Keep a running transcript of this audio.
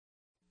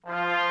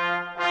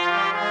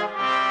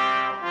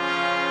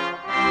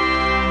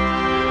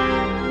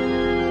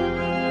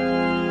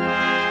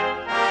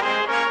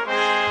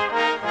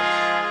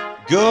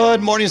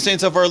Good morning,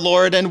 saints of our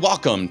Lord, and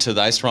welcome to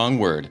Thy Strong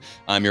Word.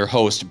 I'm your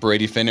host,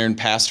 Brady Finner, and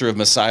pastor of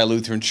Messiah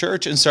Lutheran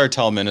Church in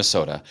Sartell,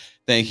 Minnesota.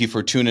 Thank you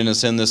for tuning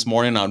us in this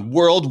morning on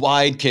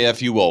Worldwide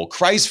KFUO.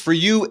 Christ for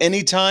you,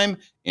 anytime,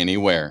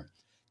 anywhere.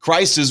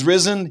 Christ is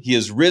risen. He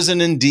is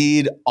risen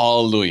indeed.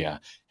 Alleluia.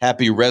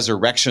 Happy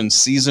resurrection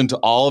season to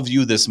all of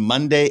you this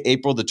Monday,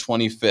 April the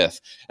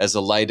 25th, as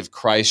the light of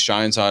Christ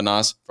shines on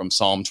us from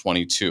Psalm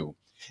 22.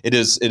 It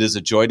is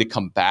a joy to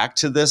come back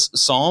to this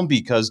psalm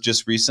because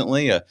just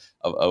recently,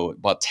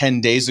 about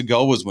 10 days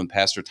ago, was when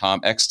Pastor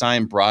Tom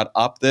Eckstein brought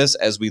up this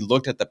as we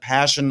looked at the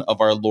passion of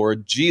our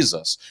Lord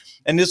Jesus.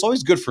 And it's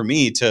always good for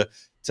me to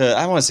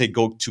I don't want to say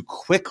go too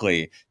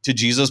quickly to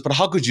Jesus, but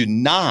how could you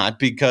not?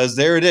 Because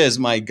there it is,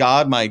 my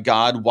God,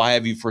 why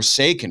have you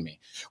forsaken me?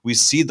 We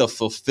see the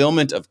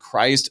fulfillment of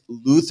Christ.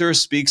 Luther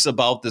speaks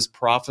about this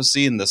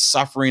prophecy and the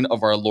suffering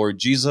of our Lord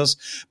Jesus,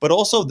 but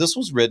also this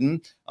was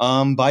written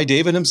by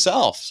David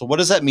himself. So what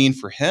does that mean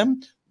for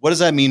him? What does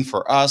that mean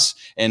for us?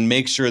 And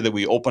make sure that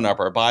we open up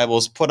our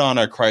Bibles, put on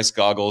our Christ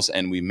goggles,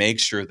 and we make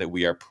sure that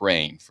we are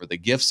praying, for the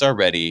gifts are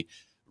ready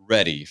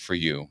for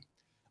you.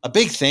 A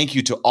big thank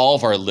you to all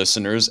of our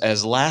listeners,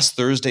 as last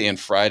Thursday and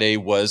Friday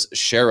was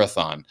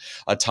Share-a-thon,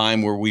 a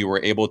time where we were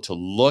able to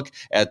look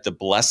at the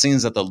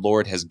blessings that the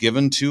Lord has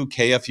given to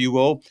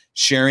KFUO,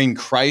 sharing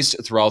Christ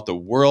throughout the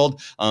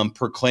world,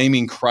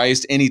 proclaiming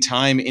Christ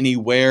anytime,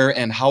 anywhere,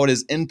 and how it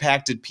has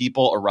impacted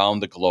people around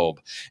the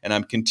globe. And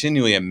I'm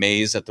continually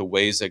amazed at the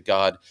ways that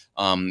God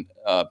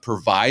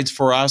provides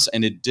for us,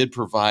 and it did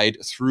provide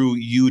through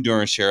you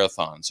during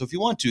Share-a-thon. So if you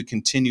want to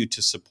continue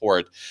to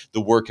support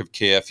the work of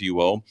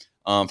KFUO,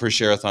 for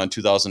Share-a-thon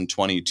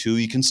 2022,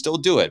 you can still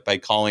do it by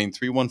calling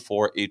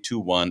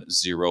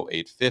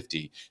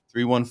 314-821-0850,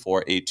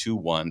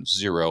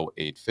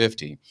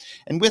 314-821-0850.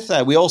 And with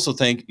that, we also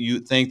thank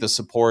the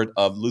support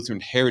of Lutheran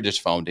Heritage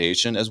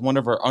Foundation as one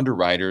of our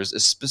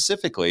underwriters,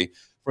 specifically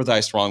for Thy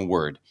Strong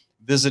Word.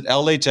 Visit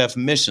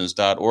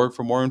lhfmissions.org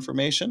for more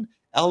information,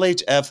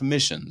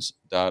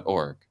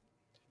 lhfmissions.org.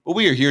 But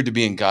we are here to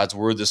be in God's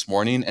Word this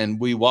morning, and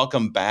we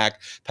welcome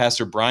back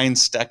Pastor Brian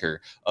Stecker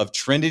of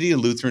Trinity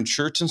Lutheran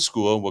Church and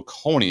School,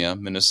 Waconia,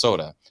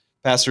 Minnesota.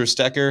 Pastor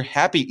Stecker,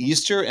 happy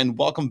Easter, and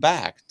welcome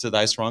back to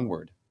Thy Strong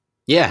Word.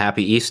 Yeah,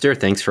 happy Easter.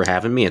 Thanks for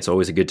having me. It's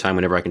always a good time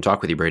whenever I can talk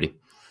with you, Brady.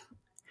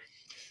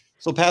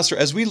 So, Pastor,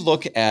 as we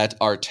look at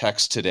our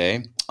text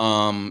today,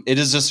 it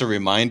is just a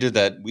reminder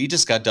that we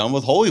just got done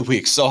with Holy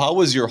Week. So how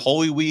was your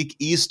Holy Week,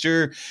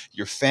 Easter,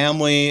 your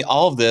family,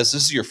 all of this?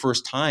 This is your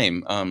first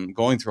time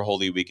going through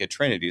Holy Week at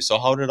Trinity. So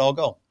how did it all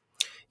go?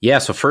 Yeah,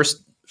 so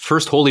first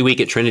Holy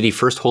Week at Trinity,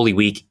 first Holy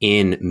Week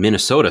in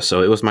Minnesota.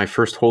 So it was my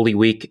first Holy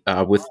Week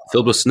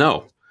filled with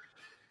snow.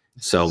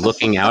 So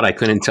looking out, I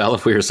couldn't tell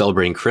if we were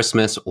celebrating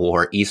Christmas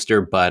or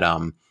Easter, but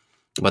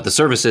the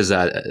services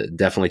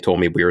definitely told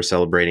me we were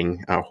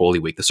celebrating Holy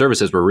Week. The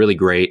services were really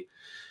great.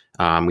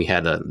 We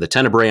had the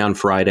Tenebrae on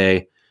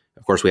Friday.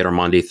 Of course, we had our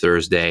Monday,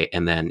 Thursday,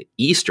 and then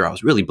Easter. I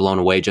was really blown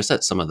away just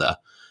at some of the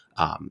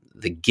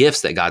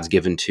gifts that God's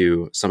given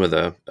to some of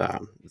the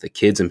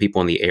kids and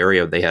people in the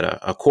area. They had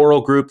a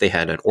choral group, they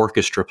had an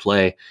orchestra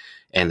play,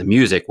 and the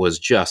music was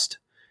just,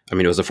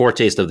 it was a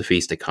foretaste of the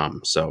feast to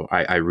come. So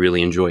I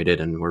really enjoyed it,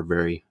 and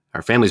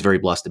our family's very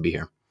blessed to be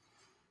here.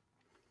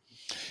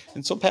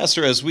 And so,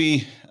 Pastor, as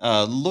we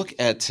look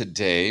at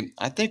today,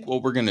 I think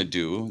what we're going to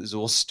do is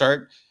we'll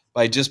start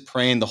by just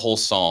praying the whole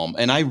psalm.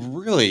 And I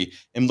really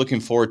am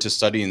looking forward to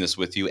studying this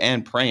with you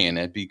and praying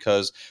it,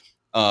 because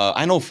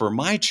I know for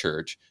my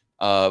church,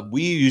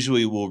 we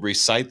usually will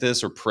recite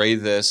this or pray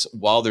this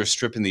while they're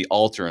stripping the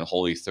altar on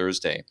Holy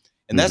Thursday.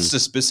 And that's the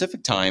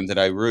specific time that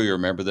I really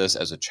remember this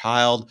as a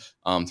child,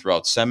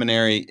 throughout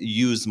seminary,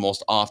 used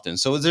most often.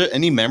 So is there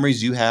any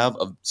memories you have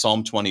of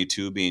Psalm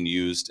 22 being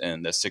used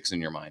and that sticks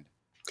in your mind?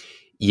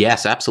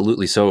 Yes,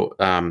 absolutely. So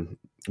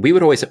we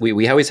always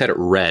had it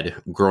read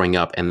growing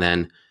up, and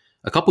then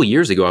a couple of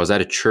years ago, I was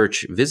at a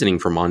church visiting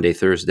for Maundy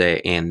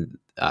Thursday, and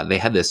they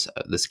had this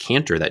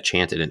cantor that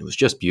chanted, and it was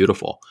just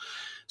beautiful.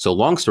 So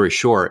long story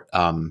short,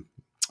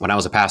 when I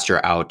was a pastor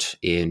out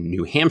in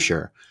New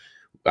Hampshire,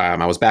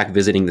 I was back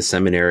visiting the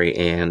seminary,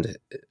 and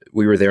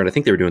we were there, and I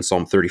think they were doing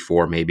Psalm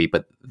 34 maybe,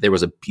 but there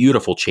was a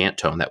beautiful chant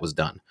tone that was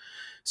done.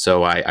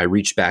 So I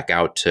reached back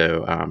out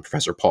to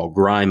Professor Paul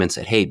Grime and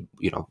said, hey,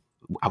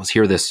 I was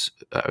here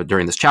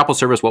during this chapel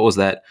service. What was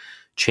that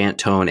chant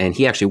tone? And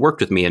he actually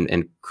worked with me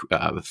and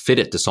fit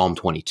it to Psalm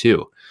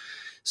 22.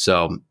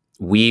 So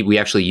we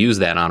actually used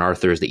that on our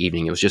Thursday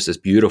evening. It was just this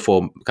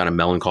beautiful kind of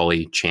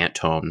melancholy chant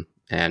tone.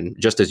 And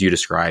just as you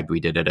described, we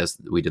did it as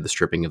we did the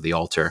stripping of the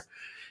altar.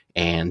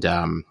 And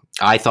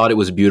I thought it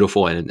was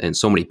beautiful. And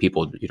so many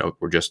people,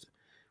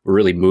 were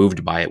really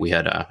moved by it. We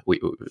had,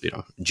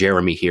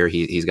 Jeremy here,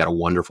 he's got a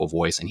wonderful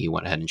voice, and he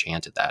went ahead and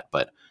chanted that.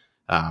 But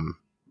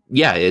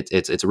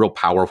it's a real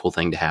powerful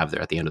thing to have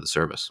there at the end of the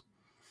service.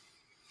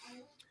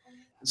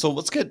 So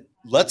let's get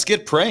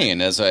praying,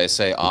 as I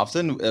say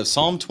often.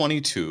 Psalm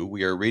 22,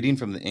 we are reading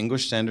from the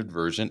English Standard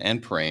Version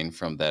and praying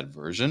from that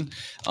version.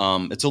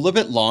 It's a little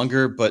bit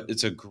longer, but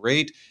it's a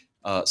great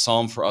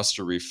psalm for us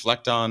to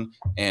reflect on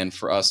and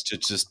for us to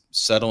just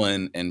settle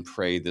in and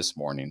pray this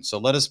morning. So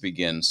let us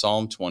begin.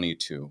 Psalm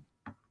 22.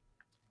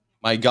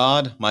 My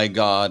God,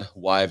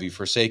 why have you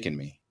forsaken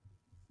me?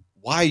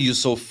 Why are you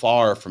so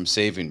far from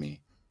saving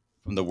me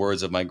from the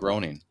words of my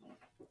groaning?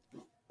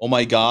 O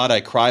my God,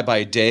 I cry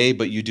by day,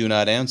 but you do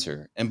not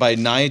answer, and by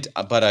night,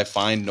 but I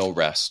find no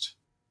rest.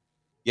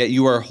 Yet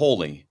you are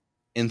holy,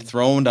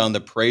 enthroned on the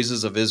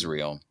praises of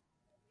Israel.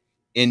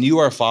 In you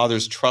our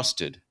fathers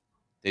trusted.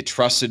 They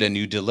trusted and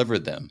you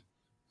delivered them.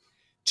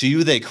 To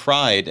you they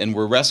cried and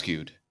were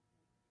rescued.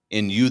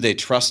 In you they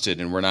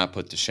trusted and were not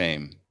put to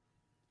shame.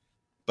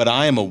 But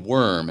I am a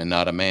worm and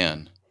not a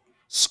man,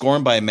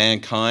 scorned by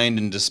mankind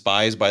and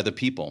despised by the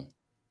people.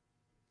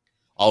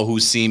 All who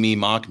see me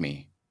mock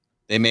me.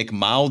 They make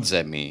mouths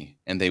at me,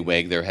 and they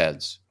wag their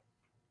heads.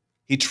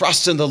 He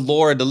trusts in the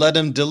Lord to let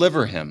him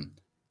deliver him.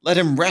 Let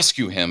him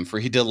rescue him, for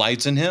he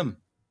delights in him.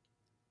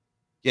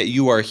 Yet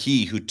you are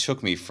he who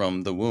took me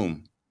from the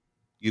womb.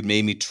 You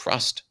made me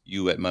trust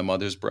you at my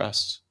mother's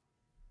breast.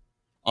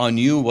 On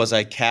you was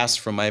I cast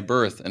from my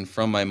birth, and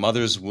from my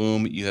mother's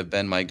womb you have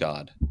been my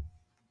God.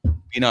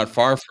 Be not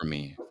far from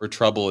me, for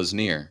trouble is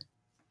near,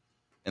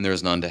 and there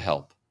is none to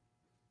help.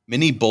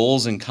 Many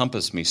bulls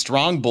encompass me.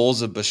 Strong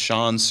bulls of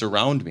Bashan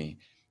surround me.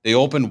 They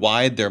open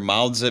wide their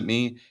mouths at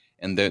me,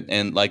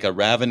 and like a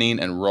ravening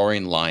and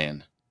roaring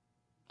lion.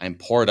 I am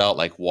poured out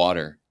like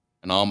water,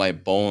 and all my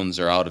bones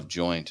are out of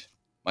joint.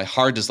 My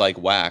heart is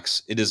like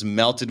wax. It is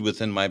melted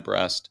within my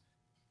breast.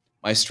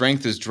 My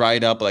strength is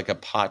dried up like a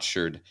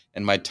potsherd,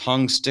 and my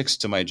tongue sticks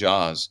to my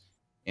jaws,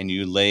 and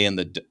you lay in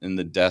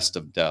the dust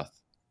of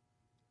death.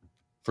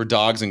 For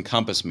dogs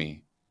encompass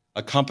me.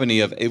 A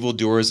company of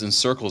evildoers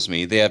encircles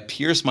me. They have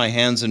pierced my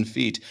hands and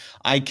feet.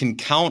 I can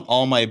count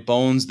all my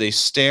bones. They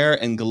stare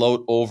and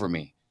gloat over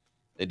me.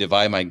 They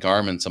divide my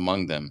garments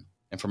among them,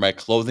 and for my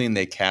clothing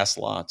they cast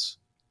lots.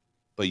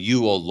 But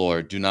you, O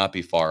Lord, do not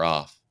be far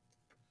off.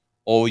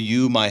 O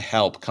you, my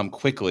help, come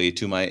quickly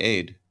to my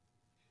aid.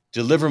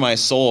 Deliver my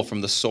soul from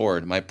the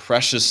sword, my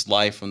precious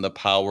life from the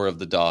power of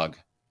the dog.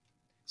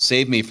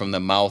 Save me from the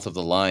mouth of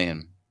the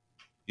lion.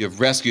 You have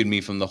rescued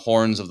me from the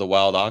horns of the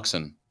wild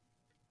oxen.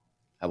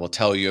 I will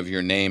tell you of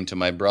your name to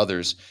my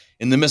brothers.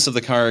 In the midst of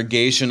the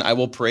congregation, I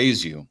will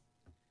praise you.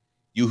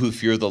 You who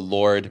fear the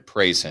Lord,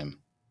 praise him.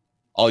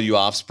 All you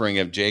offspring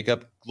of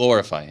Jacob,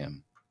 glorify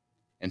him.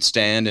 And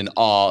stand in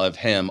awe of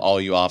him,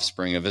 all you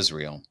offspring of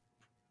Israel.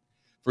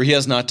 For he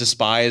has not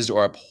despised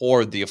or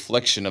abhorred the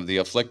affliction of the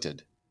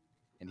afflicted,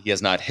 and he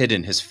has not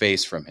hidden his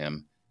face from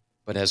him,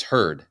 but has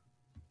heard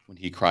when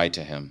he cried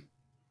to him.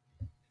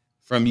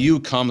 From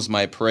you comes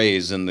my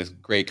praise in the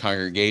great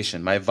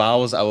congregation. My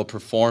vows I will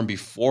perform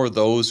before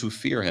those who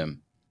fear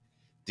him.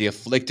 The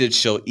afflicted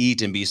shall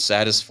eat and be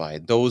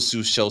satisfied. Those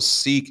who shall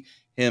seek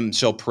him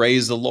shall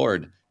praise the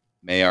Lord.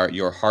 May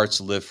your hearts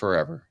live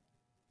forever.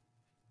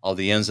 All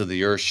the ends of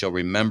the earth shall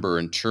remember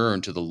and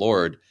turn to the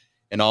Lord,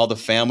 and all the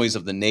families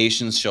of the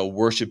nations shall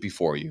worship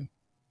before you.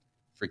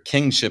 For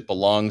kingship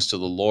belongs to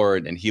the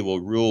Lord, and he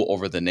will rule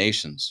over the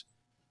nations.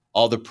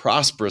 All the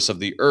prosperous of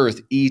the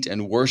earth eat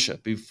and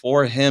worship.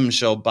 Before him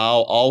shall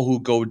bow all who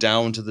go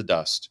down to the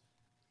dust,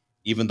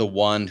 even the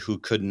one who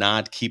could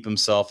not keep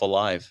himself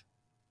alive.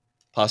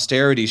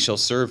 Posterity shall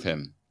serve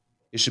him.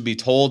 It shall be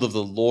told of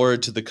the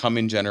Lord to the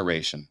coming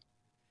generation.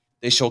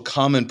 They shall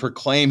come and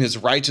proclaim his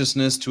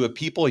righteousness to a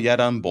people yet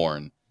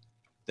unborn,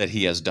 that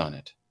he has done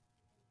it.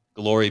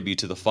 Glory be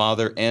to the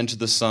Father, and to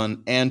the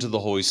Son, and to the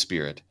Holy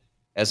Spirit,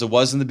 as it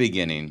was in the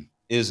beginning,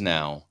 is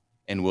now,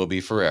 and will be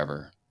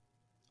forever.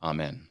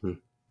 Amen.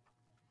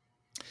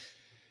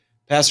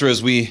 Pastor,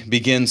 as we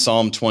begin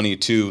Psalm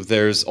 22,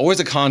 there's always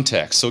a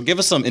context. So give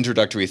us some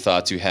introductory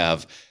thoughts you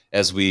have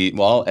as we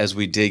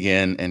dig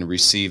in and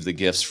receive the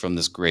gifts from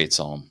this great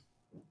psalm.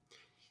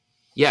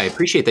 Yeah, I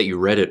appreciate that you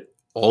read it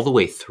all the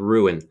way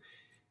through. And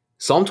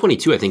Psalm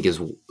 22, I think,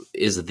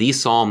 is the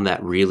psalm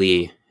that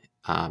really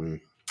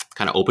kind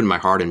of opened my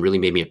heart and really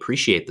made me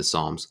appreciate the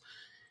Psalms.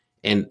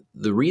 And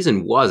the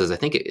reason is I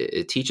think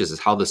it teaches us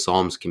how the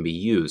Psalms can be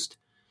used.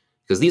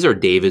 Because these are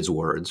David's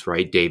words,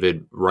 right?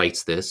 David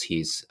writes this.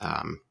 He's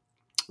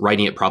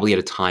writing it probably at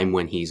a time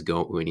when he's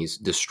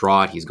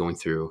distraught. He's going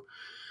through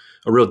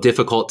a real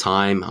difficult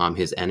time.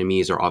 His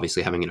enemies are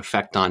obviously having an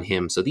effect on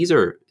him. So these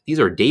are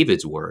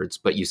David's words.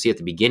 But you see at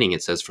the beginning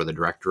it says for the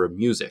director of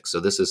music. So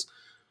this is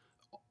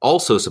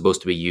also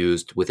supposed to be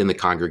used within the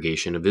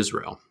congregation of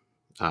Israel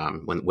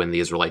when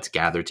the Israelites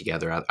gather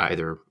together,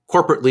 either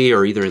corporately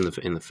or either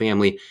in the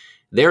family.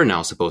 They're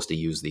now supposed to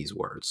use these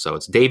words. So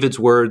it's David's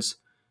words,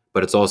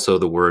 but it's also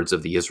the words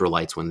of the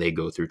Israelites when they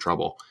go through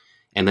trouble.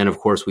 And then, of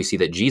course, we see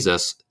that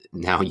Jesus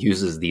now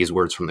uses these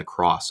words from the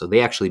cross. So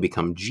they actually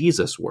become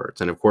Jesus'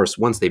 words. And of course,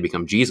 once they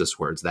become Jesus'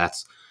 words,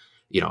 that's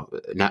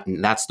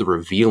the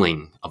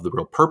revealing of the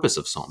real purpose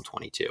of Psalm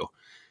 22.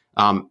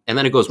 And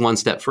then it goes one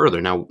step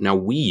further. Now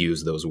we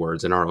use those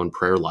words in our own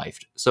prayer life.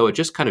 So it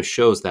just kind of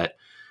shows that,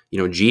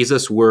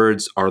 Jesus'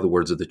 words are the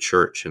words of the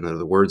church, and they're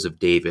the words of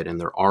David,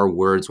 and there are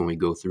words when we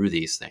go through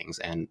these things.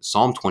 And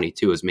Psalm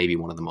 22 is maybe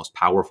one of the most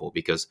powerful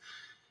because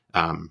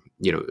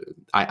You know,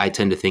 I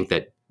tend to think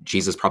that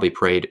Jesus probably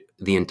prayed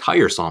the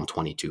entire Psalm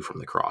 22 from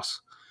the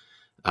cross.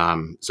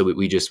 So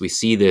we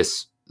see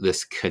this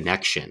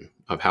connection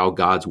of how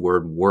God's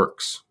word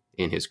works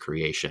in his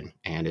creation,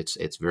 and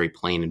it's very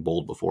plain and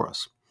bold before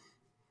us.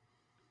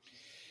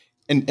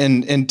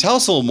 And tell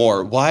us a little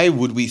more. Why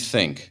would we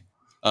think,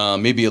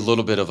 maybe a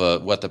little bit of a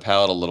wet the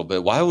palate a little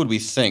bit? Why would we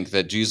think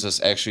that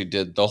Jesus actually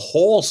did the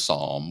whole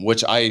psalm?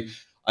 Which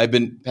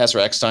Pastor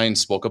Eckstein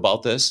spoke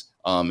about this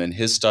in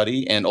his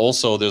study, and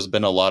also there's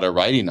been a lot of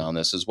writing on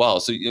this as well.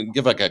 So you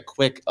give like a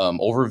quick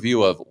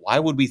overview of why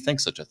would we think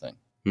such a thing?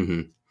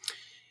 Mm-hmm.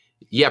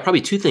 Yeah,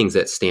 probably two things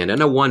that stand. I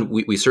know one,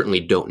 we certainly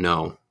don't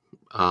know.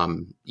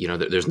 You know,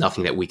 there's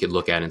nothing that we could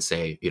look at and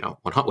say, you know,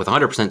 with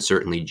 100%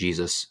 certainty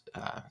Jesus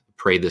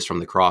prayed this from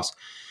the cross.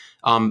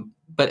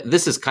 But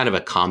this is kind of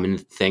a common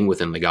thing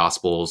within the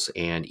Gospels,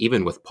 and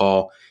even with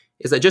Paul,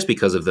 is that just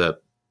because of the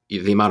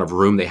amount of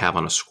room they have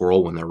on a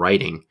scroll when they're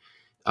writing,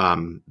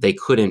 they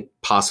couldn't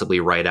possibly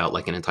write out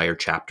like an entire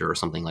chapter or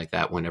something like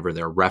that whenever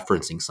they're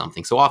referencing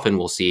something. So often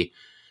we'll see,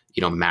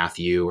 you know,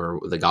 Matthew or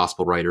the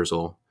Gospel writers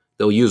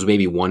they'll use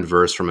maybe one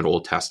verse from an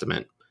Old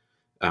Testament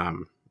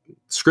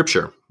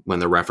scripture when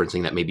they're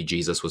referencing that maybe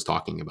Jesus was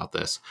talking about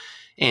this.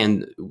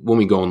 And when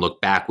we go and look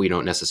back, we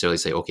don't necessarily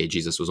say, okay,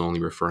 Jesus was only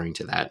referring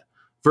to that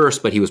verse,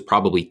 but he was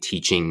probably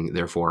teaching,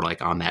 therefore,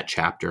 like on that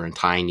chapter and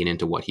tying it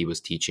into what he was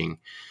teaching,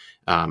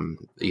 in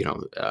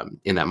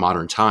that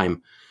modern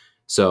time.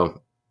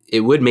 So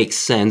it would make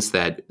sense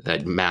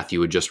that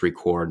Matthew would just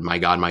record, my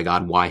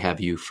God, why have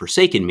you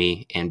forsaken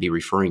me?" and be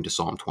referring to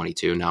Psalm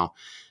 22. Now,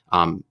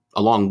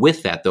 along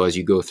with that, though, as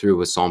you go through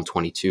with Psalm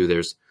 22,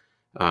 there's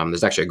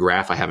actually a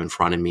graph I have in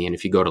front of me. And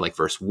if you go to like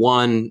verse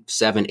 1,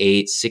 7,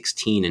 8,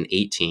 16, and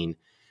 18,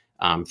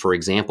 for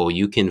example,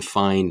 you can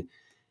find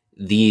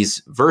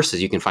these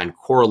verses, you can find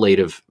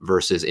correlative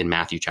verses in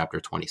Matthew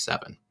chapter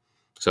 27.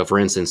 So for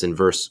instance, in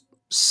verse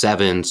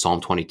 7, Psalm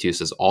 22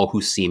 says, "All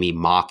who see me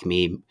mock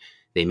me.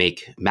 They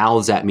make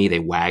mouths at me. They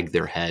wag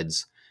their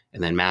heads."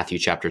 And then Matthew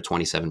chapter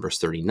 27, verse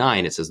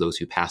 39, it says, "Those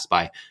who passed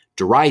by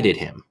derided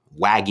him,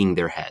 wagging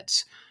their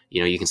heads." You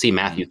know, you can see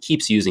Matthew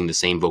keeps using the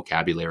same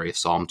vocabulary of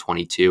Psalm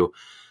 22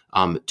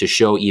 to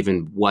show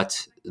even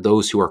what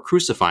those who are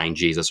crucifying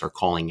Jesus are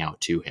calling out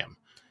to him.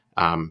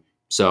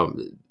 So,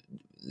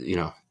 you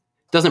know,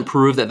 doesn't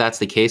prove that that's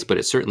the case, but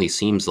it certainly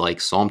seems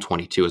like Psalm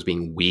 22 is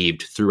being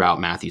weaved throughout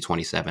Matthew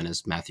 27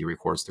 as Matthew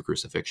records the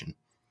crucifixion.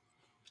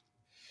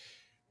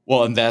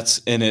 Well, and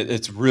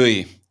it's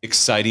really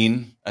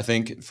exciting, I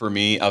think, for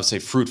me. I would say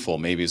fruitful,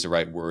 maybe is the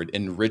right word,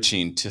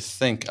 enriching to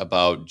think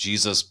about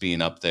Jesus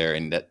being up there,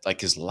 and that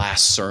like his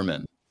last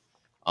sermon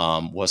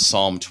was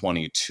Psalm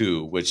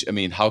 22, which, I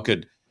mean,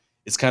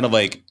 it's kind of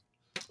like,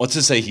 let's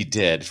just say he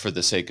did, for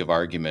the sake of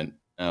argument,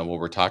 what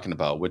we're talking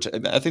about, which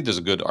I think there's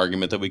a good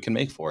argument that we can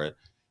make for it,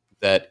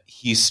 that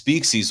he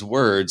speaks these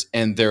words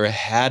and there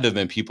had to have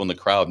been people in the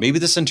crowd, maybe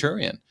the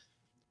centurion,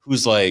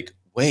 who's like,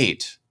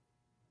 wait,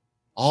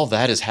 all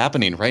that is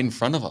happening right in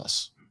front of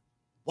us.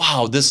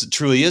 Wow, this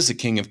truly is the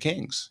King of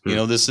Kings. You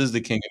know, this is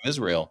the King of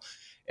Israel.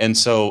 And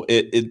so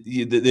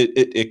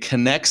it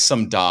connects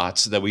some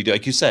dots that we do.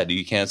 Like you said,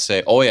 you can't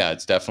say, oh yeah,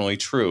 it's definitely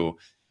true,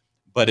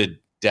 but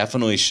it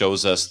definitely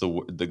shows us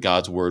the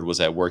God's word was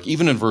at work.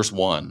 Even in verse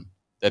 1,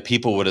 that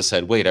people would have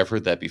said, wait, I've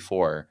heard that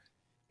before.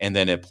 And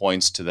then it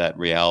points to that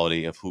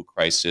reality of who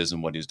Christ is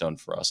and what he's done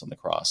for us on the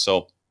cross.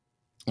 So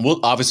we'll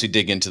obviously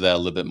dig into that a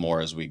little bit more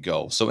as we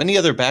go. So any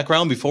other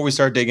background before we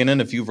start digging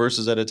in a few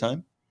verses at a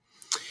time?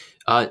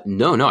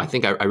 No. I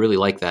think I really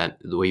like that.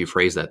 The way you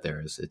phrase that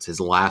there is it's his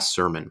last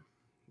sermon,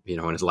 you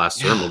know, and his last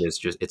sermon is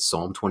it's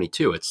Psalm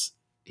 22. It's,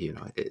 you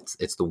know,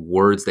 it's the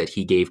words that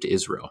he gave to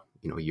Israel,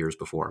 you know, years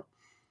before.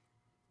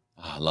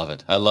 I love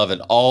it. I love it.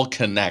 All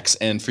connects.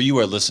 And for you,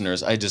 our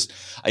listeners, I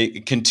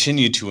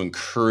continue to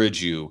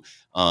encourage you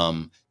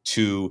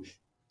to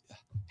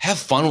have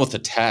fun with the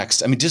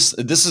text. I mean, this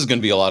is going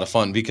to be a lot of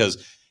fun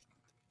because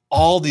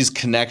all these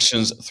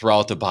connections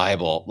throughout the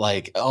Bible,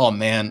 like, oh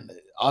man,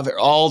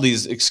 all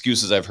these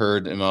excuses I've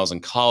heard when I was in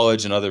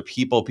college and other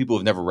people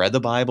who've never read the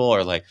Bible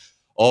are like,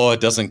 oh, it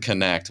doesn't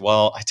connect.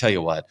 Well, I tell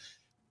you what,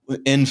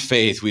 in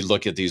faith, we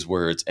look at these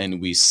words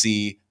and we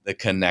see the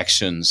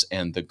connections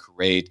and the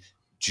great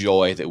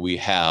joy that we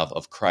have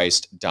of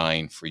Christ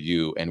dying for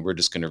you. And we're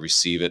just going to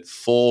receive it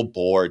full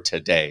bore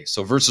today.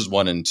 So verses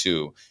 1 and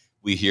 2,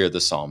 we hear the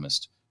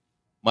psalmist,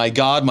 my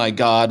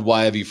God,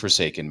 why have you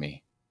forsaken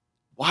me?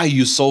 Why are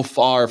you so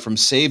far from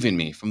saving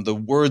me from the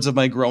words of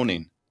my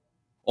groaning?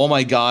 Oh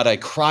my God, I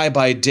cry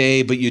by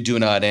day, but you do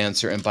not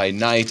answer. And by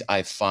night,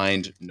 I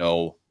find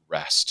no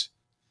rest.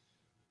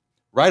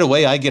 Right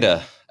away, I get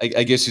I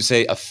guess you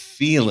say, a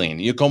feeling.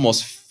 You can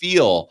almost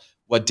feel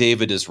what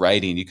David is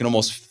writing. You can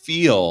almost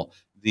feel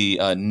the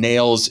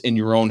nails in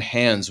your own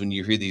hands when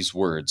you hear these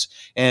words.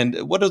 And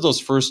what are those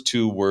first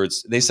two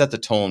words? They set the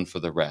tone for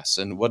the rest.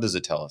 And what does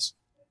it tell us?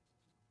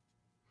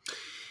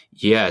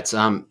 Yeah, it's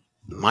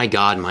my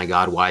God,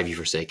 why have you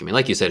forsaken me?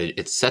 Like you said,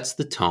 it sets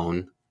the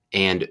tone.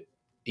 And,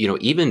 you know,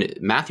 even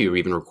Matthew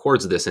even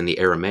records this in the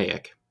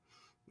Aramaic,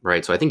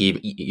 right? So I think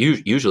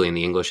usually in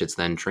the English, it's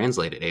then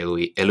translated,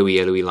 Eloi, Eloi,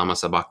 Eloi, lama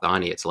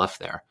sabachthani, it's left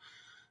there.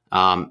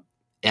 And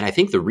I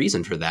think the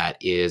reason for that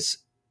is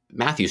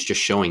Matthew's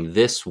just showing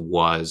this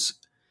was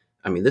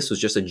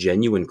just a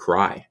genuine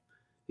cry.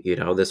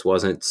 This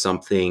wasn't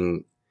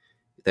something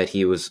that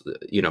he was,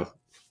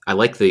 I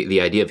like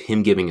the idea of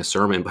him giving a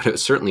sermon, but it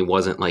certainly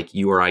wasn't like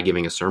you or I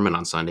giving a sermon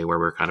on Sunday where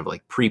we're kind of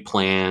like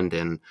pre-planned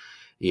and,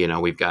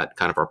 we've got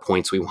kind of our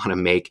points we want to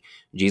make.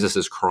 Jesus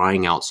is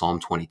crying out Psalm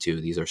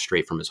 22. These are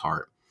straight from his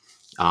heart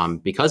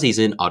because he's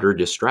in utter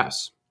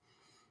distress.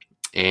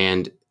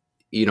 And,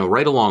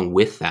 right along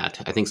with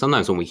that, I think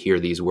sometimes when we hear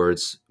these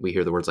words, we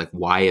hear the words like,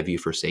 why have you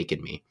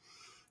forsaken me?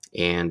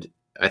 And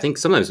I think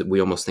sometimes we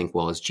almost think,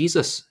 well, is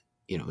Jesus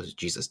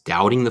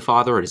doubting the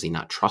Father, or is he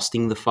not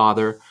trusting the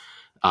Father?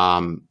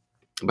 But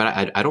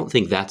I don't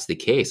think that's the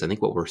case. I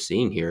think what we're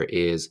seeing here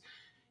is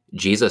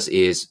Jesus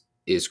is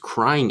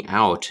crying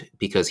out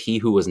because he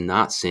who was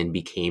not sin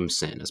became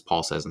sin, as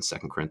Paul says in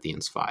 2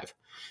 Corinthians 5.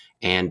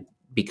 And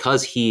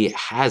because he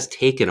has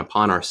taken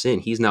upon our sin,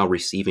 he's now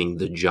receiving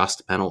the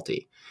just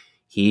penalty.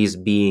 He's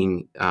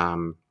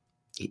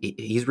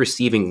he's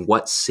receiving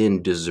what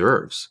sin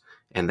deserves.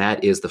 And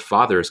that is the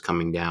Father is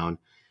coming down,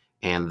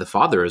 and the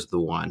Father is the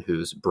one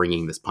who's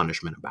bringing this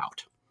punishment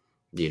about.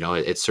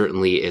 It's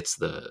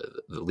the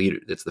leader,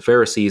 it's the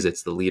Pharisees,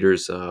 it's the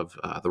leaders of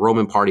the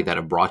Roman party that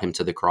have brought him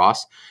to the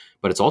cross,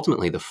 but it's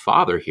ultimately the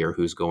Father here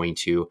who's going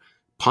to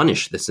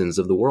punish the sins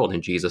of the world,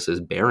 and Jesus is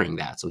bearing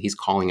that. So he's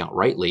calling out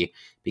rightly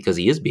because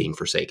he is being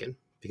forsaken,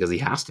 because he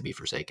has to be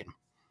forsaken.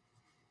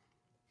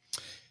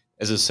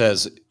 As it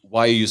says,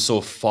 why are you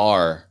so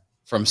far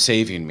from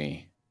saving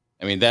me?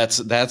 I mean, that's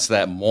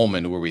that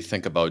moment where we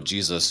think about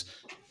Jesus,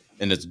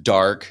 and it's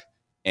dark.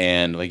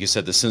 And like you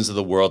said, the sins of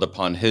the world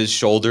upon his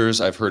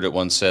shoulders. I've heard it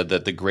once said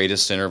that the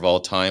greatest sinner of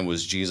all time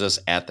was Jesus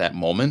at that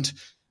moment,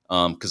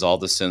 because all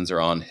the sins are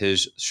on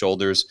his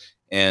shoulders.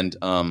 And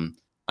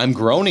I'm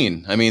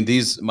groaning. I mean,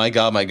 my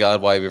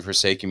God, why have you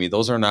forsaken me?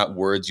 Those are not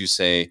words you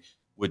say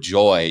with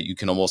joy. You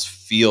can almost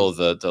feel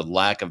the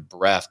lack of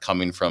breath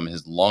coming from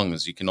his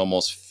lungs. You can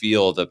almost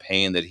feel the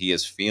pain that he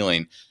is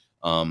feeling.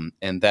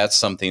 And that's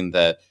something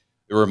that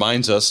it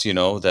reminds us,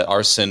 that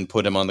our sin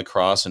put him on the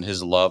cross, and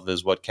his love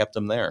is what kept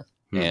him there.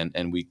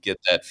 And we get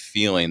that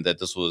feeling that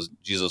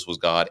Jesus was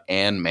God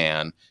and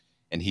man,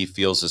 and he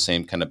feels the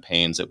same kind of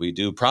pains that we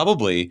do.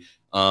 Probably,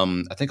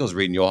 I think I was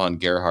reading Johann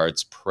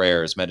Gerhardt's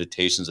prayers,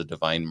 Meditations of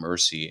Divine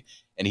Mercy,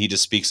 and he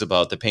just speaks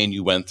about the pain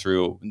you went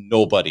through.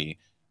 Nobody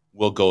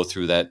will go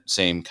through that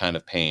same kind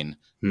of pain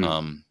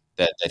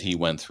that he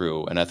went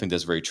through. And I think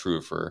that's very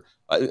true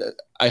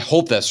I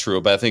hope that's true,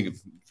 but I think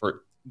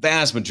for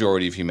vast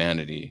majority of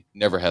humanity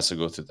never has to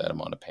go through that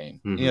amount of pain.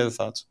 Mm-hmm. Any other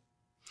thoughts?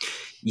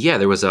 Yeah,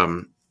 there was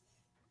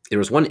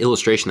one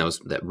illustration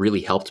that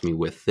really helped me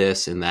with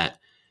this, in that,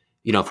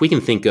 if we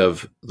can think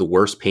of the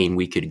worst pain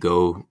we could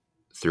go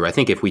through, I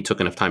think if we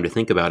took enough time to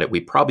think about it, we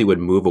probably would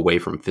move away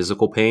from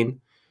physical pain.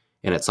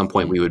 And at some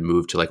point we would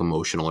move to like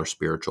emotional or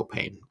spiritual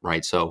pain,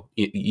 right? So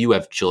you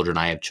have children,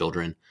 I have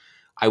children.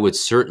 I would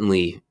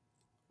certainly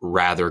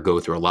rather go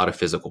through a lot of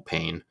physical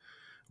pain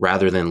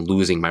rather than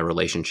losing my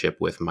relationship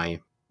with my,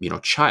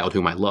 child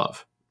whom I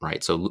love,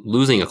 right? So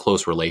losing a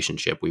close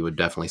relationship, we would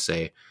definitely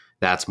say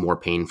that's more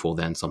painful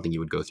than something you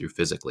would go through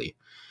physically,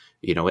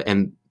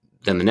 and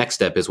then the next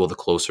step is, well, the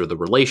closer the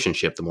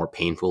relationship, the more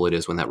painful it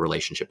is when that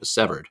relationship is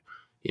severed.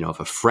 If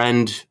a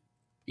friend,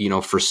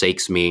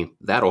 forsakes me,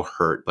 that'll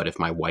hurt. But if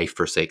my wife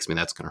forsakes me,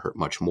 that's going to hurt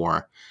much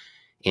more.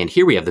 And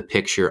here we have the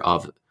picture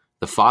of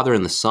the Father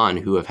and the Son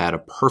who have had a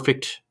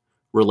perfect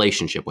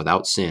relationship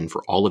without sin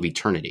for all of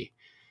eternity.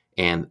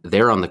 And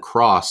there on the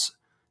cross,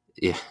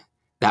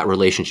 that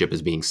relationship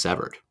is being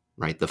severed,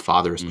 right? The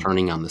Father is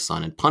turning on the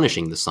Son and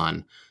punishing the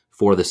Son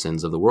for the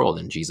sins of the world.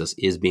 And Jesus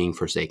is being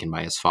forsaken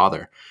by his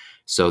Father.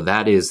 So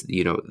that is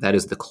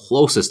the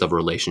closest of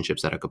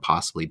relationships that it could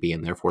possibly be.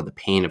 And therefore the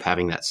pain of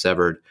having that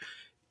severed,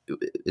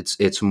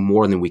 it's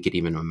more than we could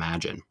even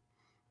imagine,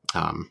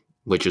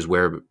 which is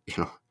where,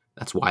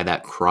 that's why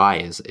that cry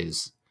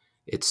it's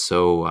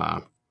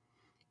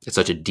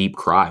such a deep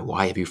cry.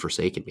 Why have you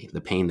forsaken me?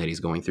 The pain that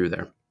he's going through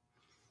there.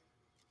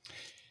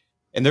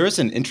 And there is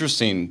an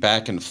interesting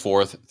back and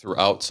forth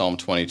throughout Psalm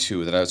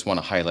 22 that I just want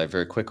to highlight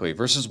very quickly.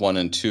 Verses 1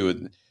 and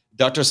 2,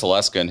 Dr.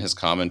 Saleska in his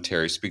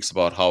commentary speaks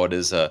about how it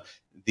is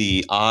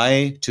the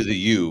I to the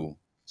you.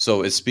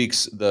 So it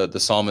speaks, the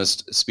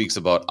psalmist speaks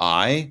about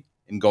I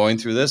in going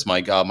through this,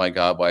 my God,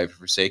 why have you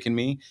forsaken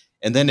me?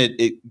 And then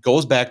it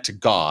goes back to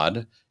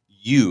God,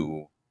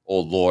 you,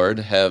 O Lord,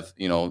 have,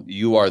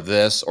 you are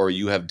this, or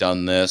you have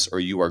done this, or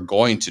you are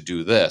going to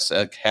do this.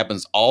 That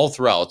happens all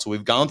throughout. So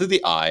we've gone through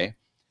the I.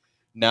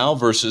 Now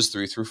verses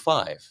 3 through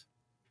 5.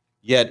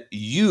 Yet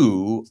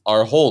you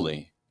are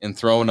holy,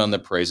 enthroned on the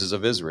praises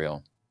of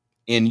Israel.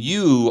 In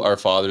you our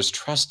fathers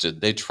trusted.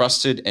 They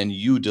trusted, and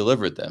you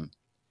delivered them.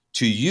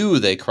 To you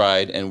they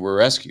cried and were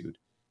rescued.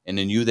 And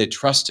in you they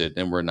trusted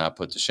and were not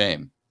put to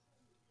shame.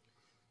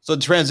 So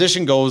the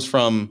transition goes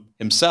from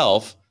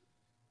himself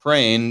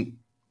praying,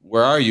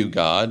 where are you,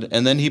 God?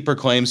 And then he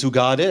proclaims who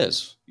God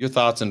is. Your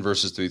thoughts in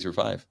verses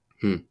 3-5.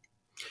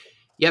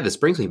 Yeah, this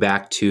brings me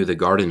back to the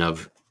Garden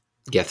of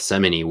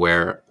Gethsemane,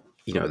 where,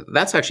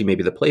 that's actually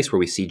maybe the place where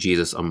we see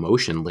Jesus'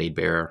 emotion laid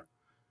bare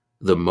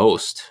the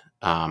most.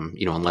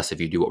 Unless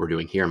if you do what we're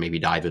doing here, maybe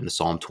dive into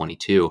Psalm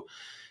 22,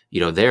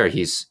 there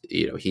he's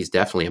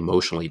definitely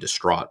emotionally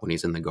distraught when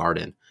he's in the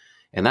garden.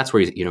 And that's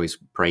where he's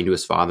praying to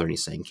his Father and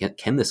he's saying,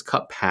 can this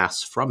cup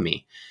pass from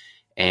me?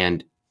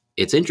 And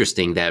it's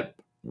interesting that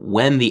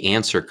when the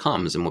answer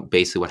comes, and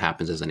basically what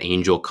happens is an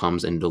angel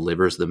comes and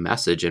delivers the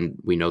message. And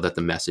we know that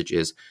the message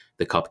is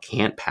the cup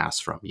can't pass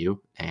from you.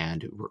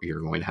 And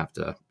you're going to have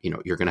to,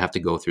 you're going to have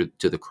to go through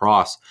to the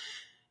cross.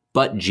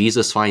 But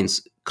Jesus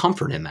finds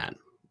comfort in that,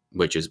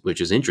 which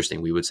is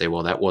interesting. We would say,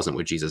 well, that wasn't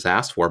what Jesus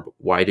asked for, but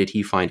why did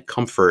he find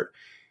comfort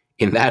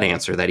in that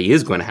answer, that he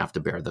is going to have to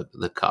bear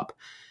the cup?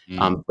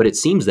 But it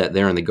seems that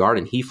there in the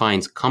garden, he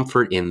finds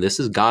comfort in this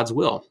is God's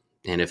will.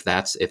 And if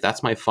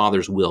that's my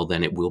Father's will,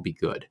 then it will be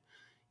good,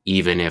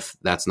 even if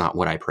that's not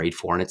what I prayed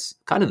for. And it's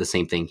kind of the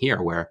same thing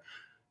here, where,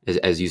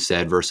 as you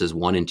said, verses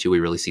 1 and 2, we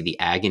really see the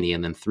agony.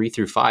 And then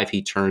 3-5,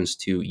 he turns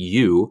to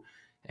you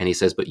and he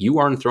says, but you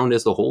are enthroned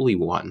as the Holy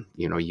One.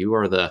 You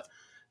are the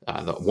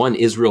one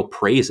Israel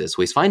praises.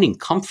 So he's finding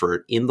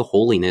comfort in the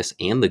holiness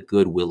and the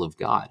good will of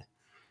God.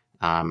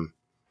 I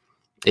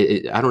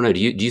don't know. Do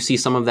you see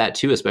some of that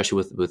too,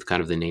 especially with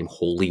kind of the name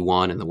Holy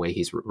One and the way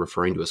he's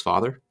referring to his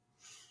Father?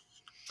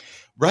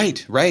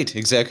 Right,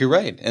 exactly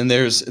right. And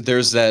there's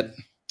that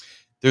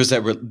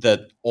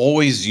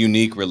always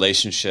unique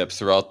relationship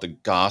throughout the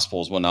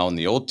Gospels, well, now in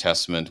the Old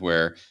Testament,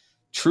 where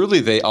truly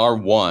they are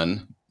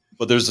one,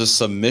 but there's a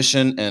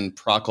submission and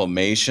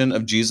proclamation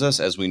of Jesus,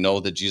 as we know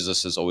that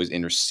Jesus is always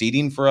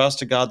interceding for us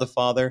to God the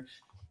Father.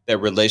 That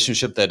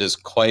relationship that is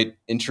quite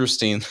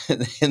interesting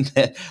in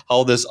that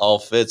how this all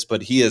fits,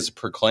 but he is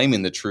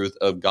proclaiming the truth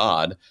of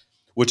God,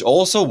 which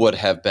also would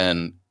have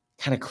been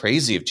kind of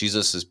crazy if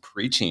Jesus is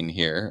preaching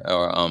here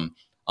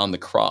on the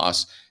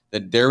cross,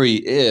 that there he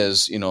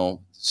is,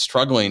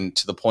 struggling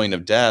to the point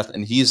of death,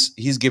 and he's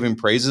giving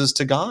praises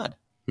to God,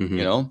 and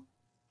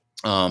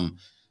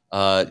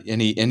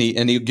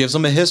he gives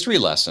them a history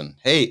lesson.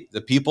 Hey,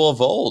 the people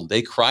of old,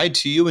 they cried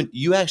to you and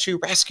you actually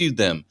rescued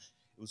them.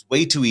 It was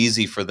way too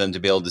easy for them to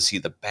be able to see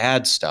the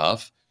bad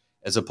stuff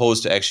as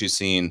opposed to actually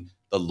seeing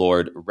the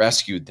Lord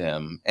rescued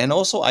them. And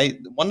also,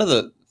 one of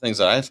the things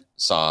that I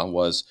saw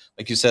was,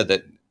 like you said,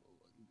 that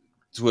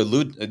to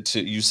allude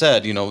to, you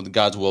said,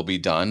 God's will be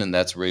done, and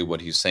that's really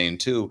what he's saying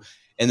too.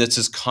 And it's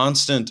this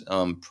constant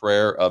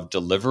prayer of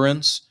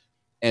deliverance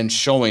and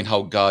showing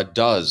how God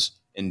does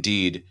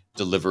indeed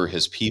deliver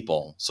his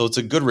people. So it's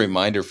a good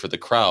reminder for the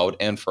crowd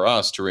and for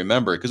us to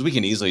remember, because we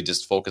can easily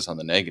just focus on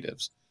the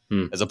negatives,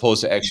 as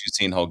opposed to actually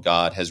seeing how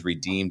God has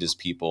redeemed his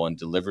people and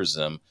delivers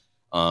them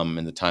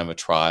in the time of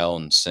trial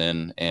and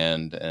sin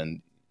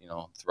and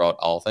throughout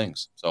all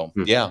things. So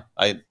yeah,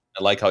 I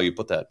like how you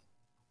put that.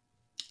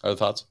 Other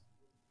thoughts?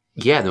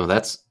 Yeah, no,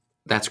 that's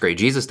great.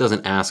 Jesus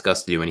doesn't ask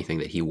us to do anything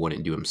that he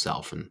wouldn't do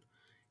himself, and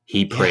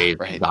he prays,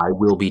 "Thy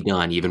will be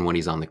done," even when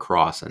he's on the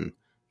cross. And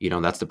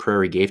that's the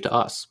prayer he gave to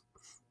us.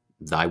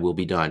 Thy will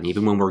be done,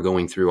 even when we're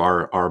going through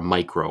our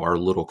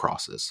little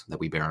crosses that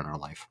we bear in our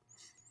life.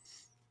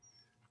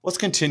 Let's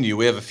continue.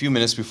 We have a few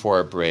minutes before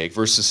our break.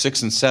 Verses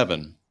 6 and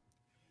 7.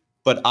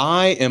 But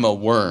I am a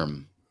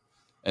worm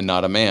and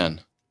not a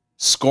man,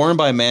 scorned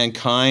by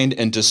mankind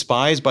and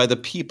despised by the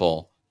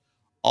people.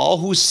 All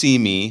who see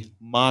me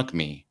mock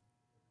me.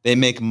 They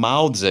make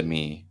mouths at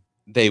me.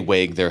 They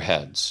wag their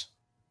heads.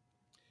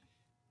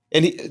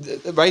 And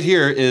right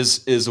here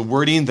is a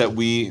wording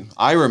that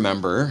I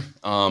remember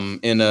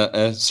in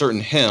a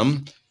certain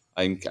hymn.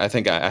 I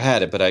think I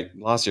had it, but I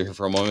lost it here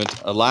for a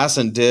moment. Alas,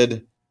 and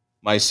did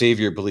my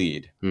Savior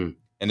bleed? And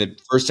the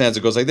first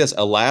stanza goes like this: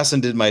 Alas,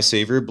 and did my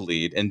Savior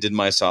bleed, and did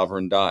my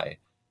sovereign die?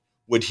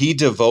 Would he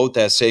devote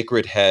that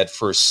sacred head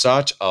for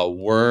such a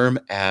worm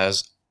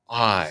as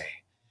I?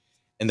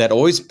 And that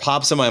always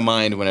pops in my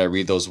mind when I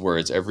read those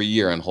words every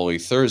year on Holy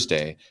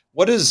Thursday.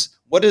 What is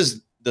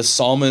the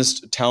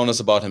psalmist telling us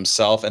about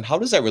himself, and how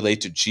does that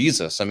relate to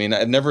Jesus? I mean,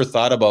 I've never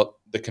thought about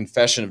the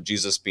confession of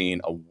Jesus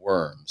being a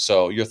worm.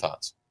 So your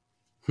thoughts?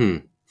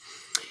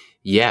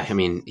 Yeah, I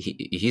mean,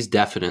 he's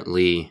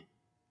definitely,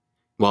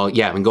 well,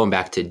 yeah, I mean, going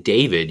back to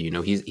David,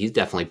 he's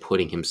definitely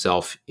putting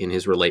himself in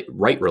his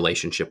right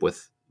relationship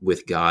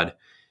with God.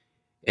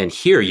 And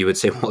here you would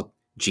say, well,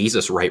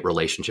 Jesus' right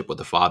relationship with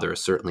the Father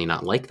is certainly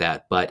not like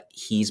that, but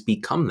he's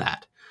become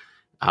that.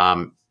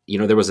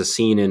 There was a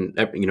scene in,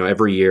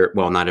 every year,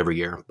 well, not every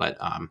year, but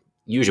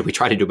usually we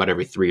try to do about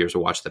every 3 years to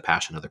watch The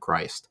Passion of the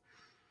Christ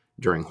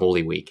during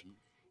Holy Week.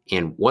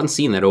 And one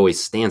scene that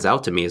always stands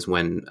out to me is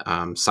when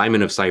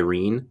Simon of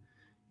Cyrene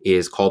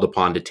is called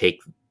upon to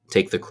take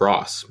the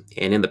cross.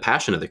 And in The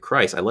Passion of the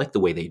Christ, I like the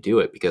way they do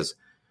it, because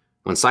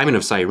when Simon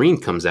of Cyrene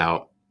comes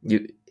out,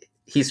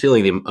 he's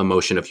feeling the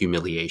emotion of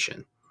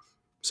humiliation.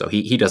 So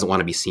he doesn't want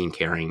to be seen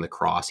carrying the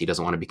cross. He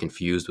doesn't want to be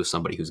confused with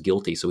somebody who's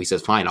guilty. So he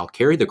says, fine, I'll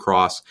carry the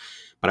cross,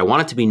 but I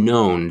want it to be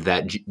known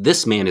that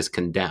this man is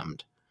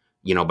condemned,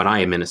 but I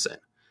am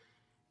innocent.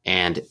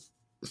 And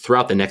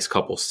throughout the next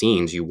couple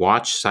scenes, you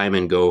watch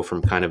Simon go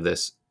from kind of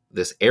this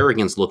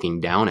arrogance looking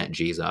down at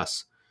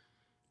Jesus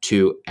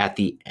to, at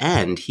the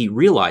end, he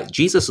realized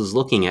Jesus is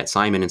looking at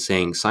Simon and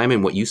saying,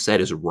 Simon, what you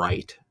said is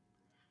right.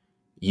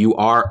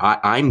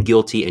 I'm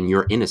guilty and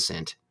you're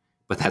innocent,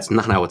 but that's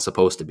not how it's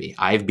supposed to be.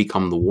 I've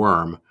become the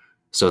worm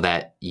so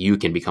that you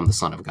can become the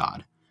Son of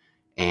God.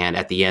 And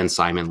at the end,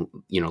 Simon,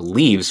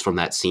 leaves from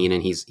that scene,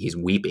 and he's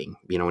weeping,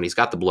 and he's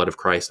got the blood of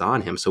Christ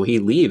on him. So he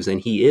leaves,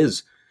 and he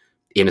is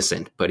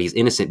innocent, but he's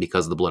innocent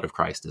because the blood of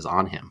Christ is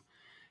on him.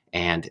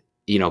 And,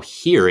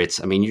 here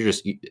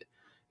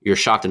you're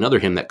shocked. Another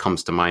hymn that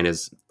comes to mind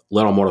is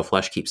Let All Mortal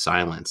Flesh Keep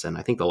Silence. And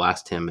I think the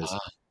last hymn is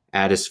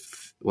At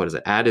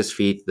his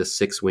feet, the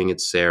six-winged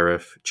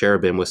seraph,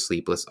 cherubim with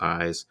sleepless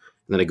eyes.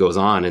 And then it goes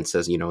on and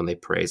says, and they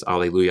praise,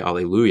 Alleluia,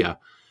 Alleluia.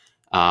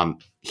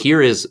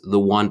 Here is the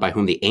one by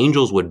whom the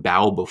angels would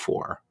bow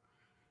before.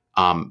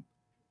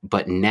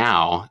 But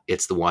now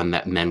it's the one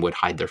that men would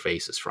hide their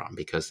faces from,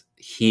 because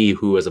he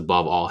who is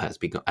above all has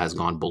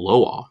gone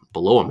below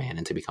a man,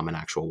 and to become an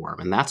actual worm.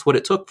 And that's what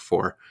it took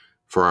for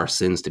our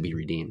sins to be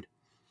redeemed.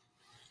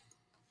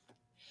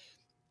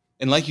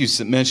 And like you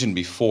mentioned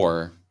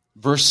before,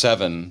 verse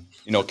 7,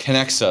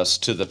 connects us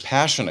to the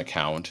Passion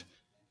account.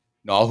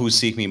 All who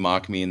seek me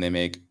mock me, and they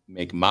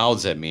make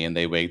mouths at me, and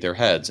they wag their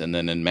heads. And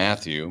then in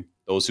Matthew,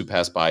 those who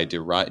passed by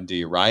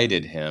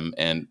derided him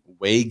and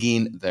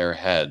wagging their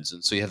heads.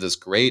 And so you have this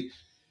great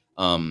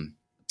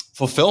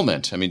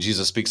fulfillment. I mean,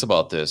 Jesus speaks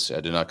about this. I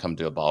did not come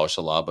to abolish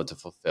the law, but to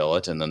fulfill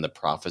it. And then the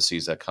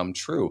prophecies that come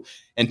true.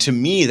 And to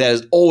me, that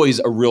is always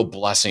a real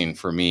blessing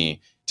for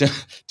me to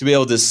be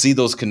able to see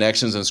those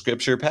connections in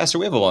Scripture. Pastor,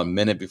 we have about a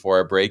minute before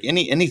our break.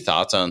 Any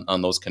thoughts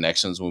on those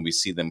connections when we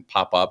see them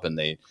pop up and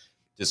they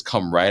just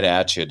come right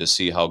at you to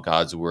see how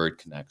God's word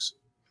connects?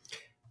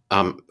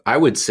 I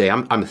would say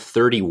I'm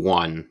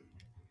 31,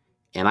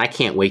 and I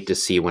can't wait to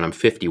see when I'm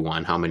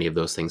 51 how many of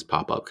those things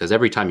pop up, because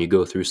every time you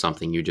go through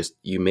something,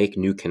 you make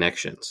new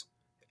connections,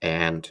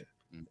 and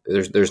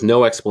there's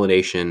no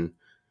explanation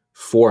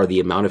for the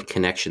amount of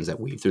connections that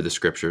weave through the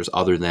Scriptures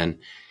other than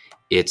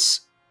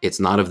it's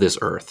not of this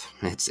earth.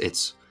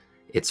 It's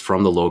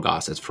from the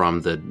Logos. It's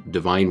from the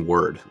divine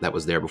word that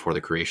was there before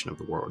the creation of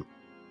the world.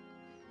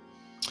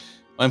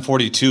 I'm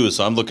 42,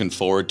 so I'm looking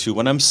forward to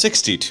when I'm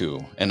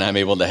 62 and I'm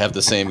able to have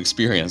the same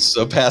experience.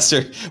 So,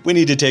 Pastor, we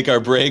need to take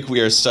our break. We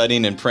are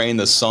studying and praying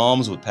the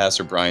Psalms with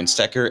Pastor Brian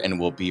Stecker, and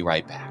we'll be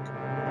right back.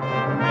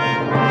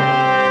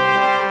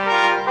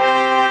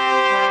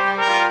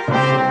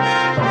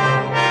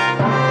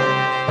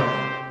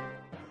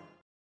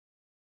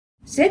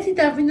 This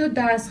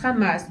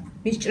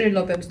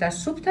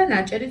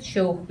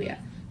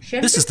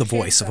is the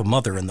voice of a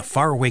mother in the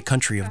faraway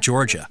country of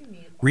Georgia,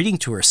 reading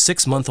to her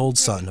 6-month-old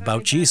son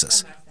about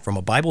Jesus from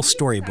a Bible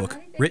storybook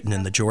written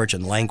in the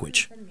Georgian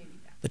language.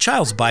 The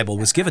child's Bible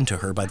was given to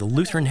her by the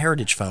Lutheran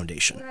Heritage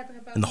Foundation,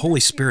 and the Holy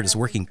Spirit is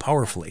working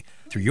powerfully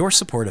through your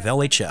support of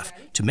LHF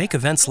to make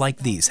events like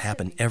these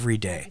happen every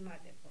day.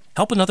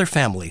 Help another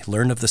family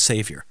learn of the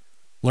Savior.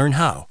 Learn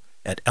how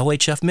at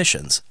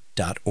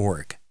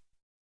lhfmissions.org.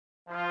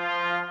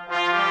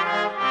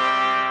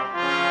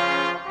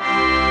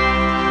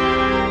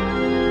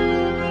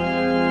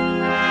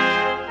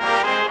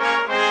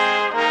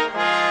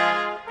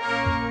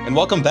 And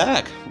welcome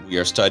back. We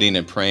are studying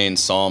and praying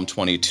Psalm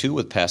 22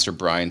 with Pastor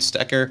Brian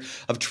Stecker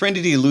of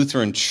Trinity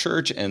Lutheran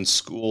Church and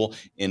School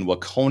in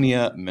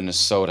Waconia,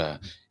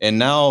 Minnesota. And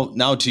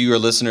now to your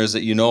listeners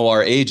that you know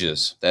our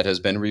ages, that has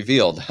been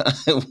revealed.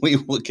 We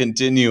will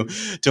continue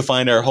to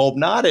find our hope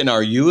not in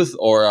our youth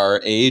or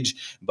our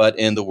age, but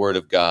in the Word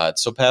of God.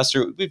 So,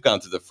 Pastor, we've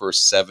gone through the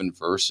first 7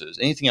 verses.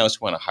 Anything else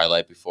you want to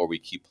highlight before we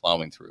keep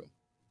plowing through?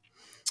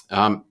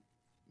 No,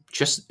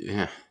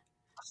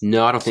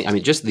 I don't think. I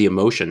mean, just the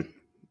emotion.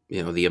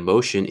 The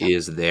emotion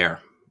is there.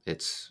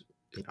 It's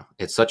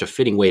such a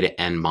fitting way to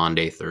end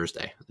Maundy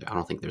Thursday. I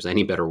don't think there's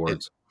any better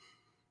words.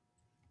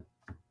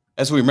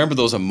 As we remember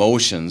those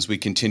emotions, we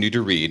continue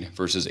to read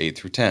verses 8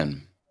 through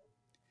 10.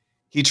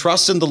 He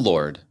trusts in the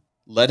Lord.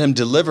 Let him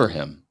deliver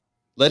him.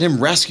 Let him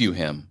rescue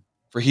him,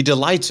 for he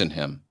delights in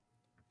him.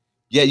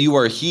 Yet you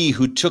are he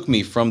who took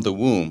me from the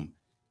womb.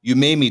 You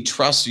made me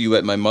trust you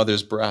at my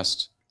mother's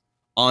breast.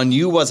 On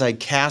you was I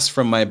cast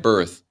from my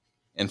birth,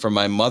 and from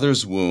my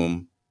mother's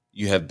womb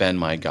you have been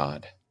my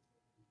God.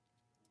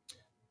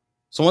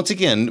 So once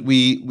again,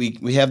 we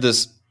have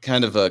this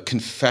kind of a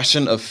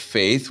confession of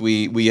faith.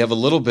 We have a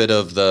little bit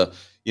of the,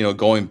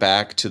 going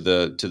back to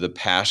the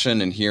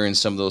Passion and hearing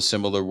some of those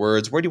similar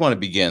words. Where do you want to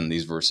begin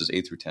these verses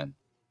 8 through 10?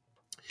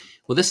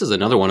 Well, this is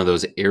another one of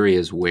those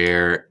areas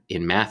where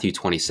in Matthew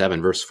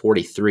 27, verse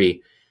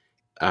 43,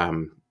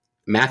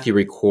 Matthew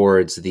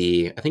records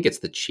I think it's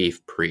the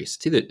chief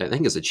priest. I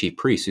think it's the chief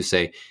priests who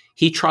say,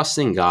 he trusts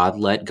in God,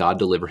 let God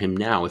deliver him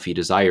now if he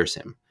desires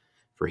him.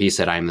 For he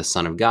said, I am the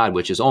Son of God,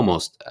 which is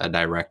almost a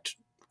direct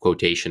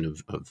quotation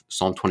of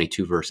Psalm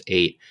 22, verse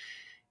 8.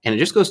 And it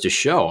just goes to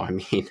show, I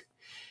mean,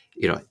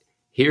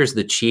 here's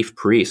the chief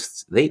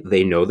priests.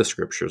 They know the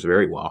Scriptures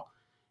very well.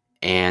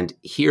 And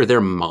here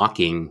they're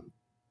mocking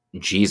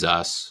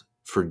Jesus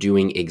for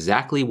doing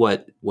exactly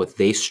what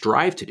they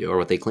strive to do, or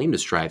what they claim to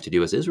strive to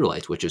do as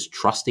Israelites, which is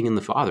trusting in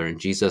the Father. And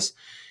Jesus,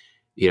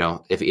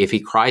 if he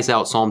cries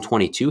out Psalm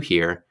 22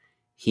 here,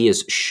 he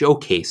is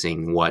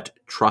showcasing what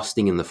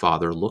trusting in the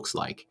Father looks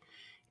like.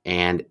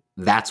 And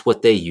that's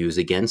what they use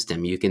against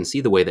him. You can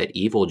see the way that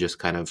evil just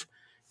kind of,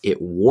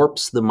 it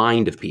warps the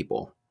mind of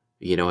people,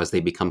 as they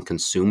become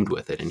consumed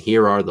with it. And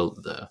here are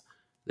the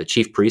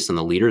chief priests and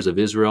the leaders of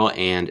Israel,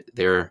 and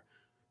they're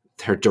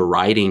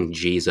deriding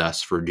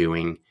Jesus for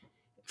being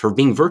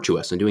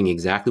virtuous and doing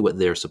exactly what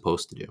they're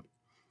supposed to do.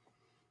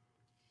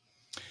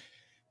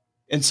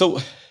 And so,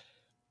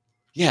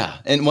 yeah.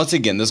 And once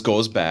again, this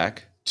goes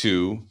back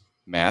to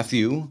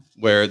Matthew,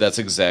 where that's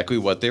exactly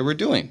what they were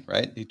doing,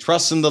 right? He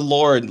trusts in the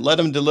Lord, let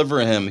him deliver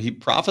him. He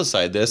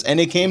prophesied this, and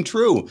it came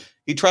true.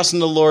 He trusts in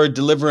the Lord,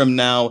 deliver him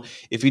now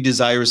if he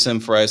desires him,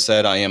 for I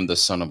said, I am the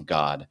Son of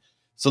God.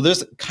 So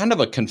there's kind of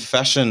a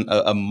confession,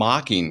 a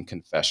mocking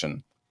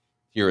confession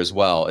here as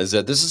well, is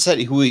that this is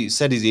who he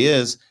said he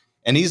is,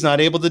 and he's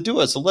not able to do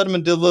it. So let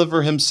him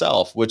deliver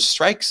himself, which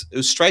strikes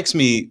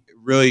me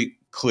really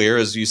clear,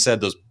 as you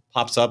said, those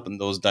pops up in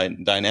those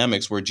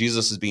dynamics where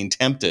Jesus is being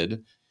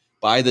tempted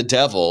by the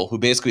devil, who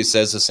basically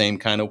says the same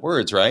kind of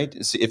words, right?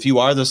 If you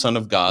are the Son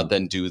of God,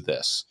 then do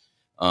this.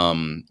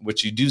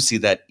 Which you do see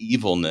that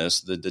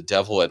evilness, the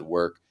devil at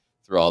work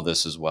through all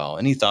this as well.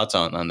 Any thoughts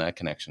on that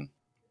connection?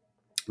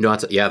 No,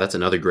 that's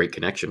another great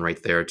connection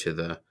right there to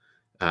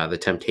the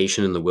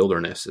temptation in the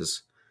wilderness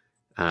is,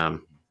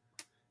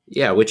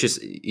 which is,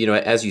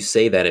 as you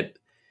say that, it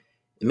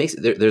makes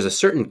there's a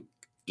certain,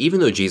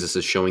 even though Jesus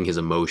is showing his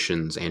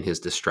emotions and his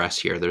distress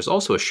here, there's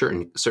also a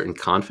certain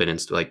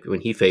confidence, like when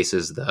he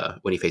faces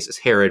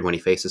Herod, when he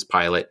faces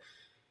Pilate,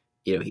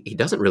 he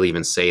doesn't really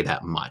even say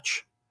that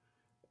much.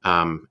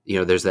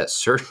 There's that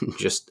certain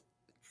just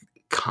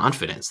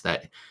confidence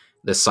that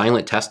the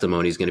silent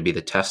testimony is going to be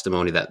the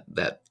testimony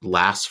that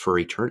lasts for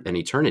an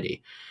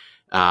eternity.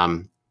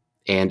 And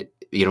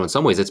in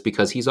some ways it's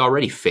because he's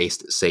already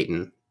faced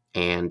Satan,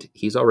 and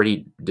he's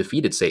already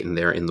defeated Satan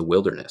there in the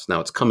wilderness.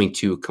 Now it's coming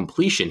to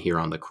completion here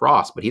on the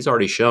cross, but he's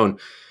already shown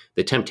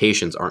the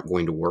temptations aren't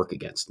going to work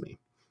against me.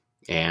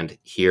 And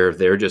here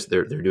they're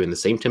doing the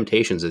same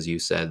temptations, as you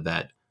said,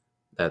 that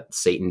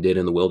Satan did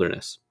in the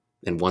wilderness.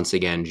 And once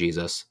again,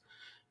 Jesus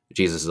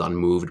is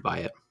unmoved by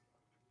it.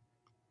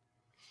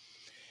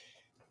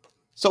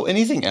 So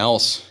anything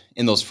else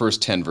in those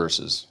first 10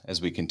 verses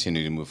as we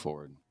continue to move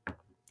forward?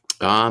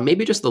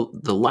 Maybe just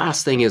the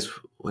last thing is,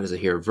 what is it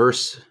here?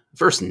 Verse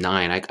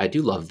 9. I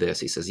do love this.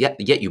 He says, yet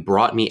you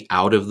brought me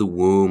out of the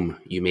womb.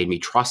 You made me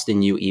trust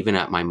in you even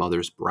at my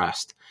mother's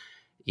breast.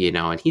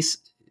 And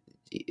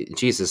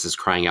Jesus is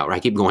crying out. I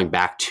keep going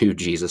back to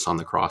Jesus on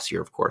the cross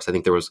here, of course. I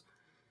think there was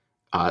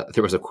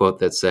a quote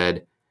that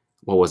said,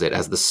 what was it?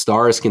 As the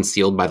star is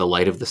concealed by the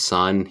light of the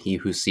sun, he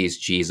who sees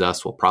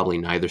Jesus will probably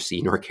neither see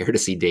nor care to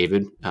see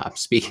David.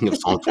 Speaking of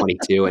Psalm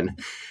 22, and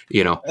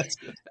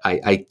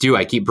I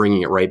keep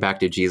bringing it right back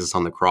to Jesus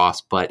on the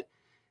cross. But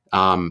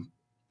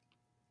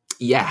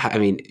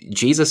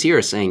Jesus here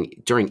is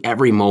saying, during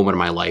every moment of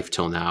my life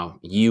till now,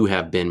 you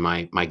have been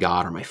my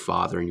God or my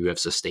Father, and you have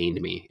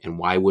sustained me. And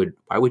why would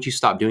you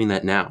stop doing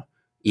that now,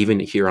 even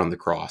here on the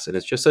cross? And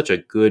it's just such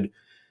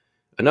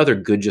another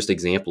good just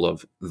example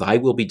of thy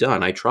will be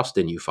done. I trust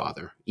in you,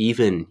 Father,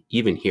 even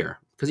here,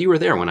 because you were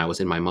there when I was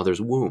in my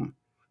mother's womb.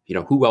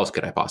 Who else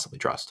could I possibly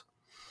trust?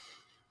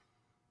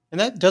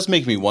 And that does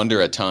make me wonder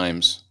at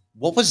times,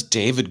 what was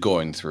David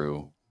going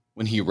through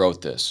when he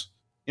wrote this?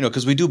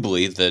 Because we do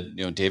believe that,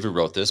 David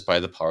wrote this by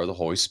the power of the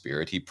Holy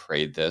Spirit. He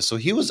prayed this. So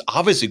he was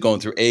obviously going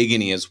through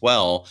agony as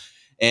well.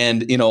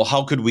 And,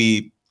 how could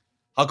we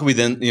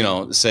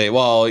then, say,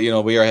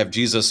 well, we have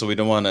Jesus, so we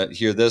don't want to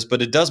hear this.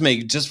 But it does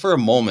make, just for a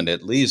moment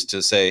at least,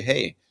 to say,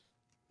 hey,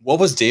 what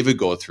was David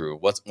go through?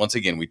 Once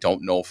again, we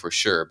don't know for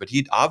sure. But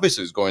he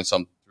obviously was going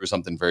through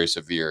something very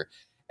severe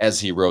as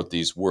he wrote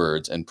these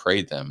words and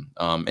prayed them.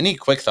 Any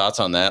quick thoughts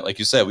on that? Like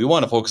you said, we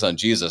want to focus on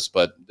Jesus,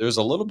 but there's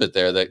a little bit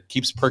there that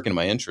keeps perking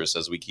my interest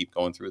as we keep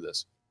going through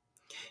this.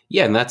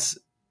 Yeah, and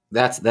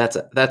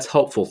that's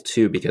helpful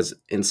too, because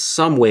in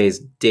some ways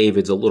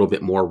David's a little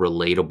bit more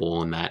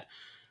relatable in that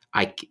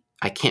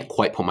I can't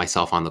quite put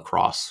myself on the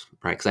cross,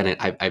 right? Because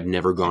I've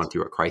never gone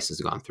through what Christ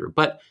has gone through,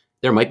 but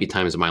there might be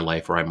times in my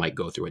life where I might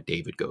go through what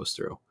David goes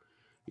through,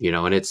 and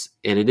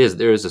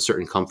there is a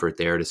certain comfort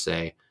there to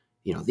say,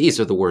 these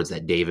are the words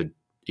that David,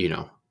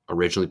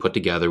 originally put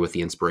together with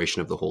the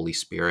inspiration of the Holy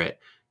Spirit,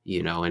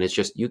 and it's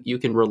just, you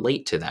can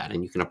relate to that,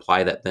 and you can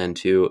apply that then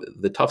to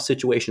the tough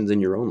situations in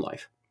your own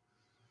life.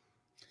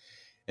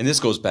 And this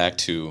goes back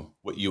to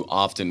what you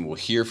often will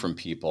hear from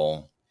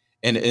people.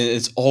 And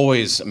it's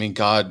always,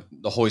 God,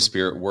 the Holy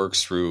Spirit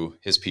works through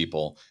his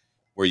people,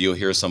 where you'll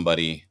hear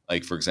somebody,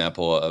 like, for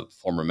example, a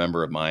former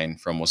member of mine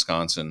from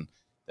Wisconsin,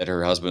 that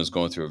her husband was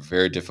going through a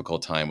very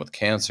difficult time with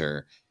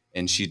cancer.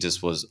 And she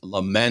just was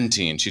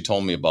lamenting. She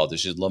told me about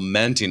this. She's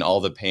lamenting all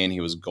the pain he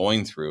was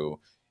going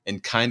through,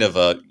 and kind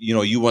of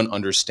you wouldn't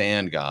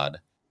understand, God.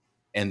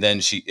 And then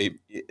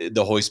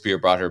the Holy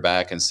Spirit brought her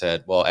back and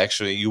said, well,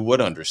 actually, you would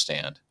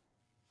understand.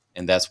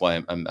 And that's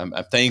why I'm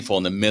thankful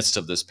in the midst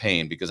of this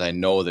pain, because I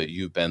know that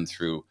you've been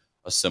through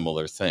a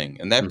similar thing.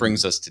 And that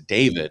brings us to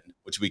David,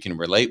 which we can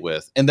relate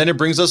with. And then it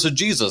brings us to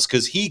Jesus,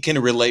 because he can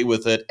relate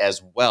with it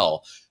as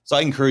well. So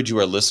I encourage you,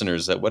 our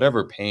listeners, that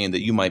whatever pain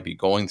that you might be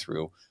going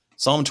through,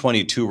 Psalm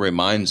 22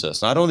 reminds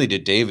us, not only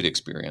did David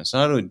experience,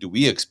 not only do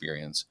we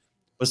experience,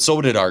 but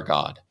so did our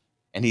God.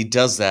 And he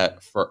does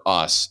that for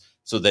us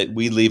so that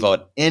we leave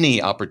out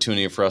any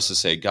opportunity for us to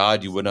say,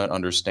 God, you would not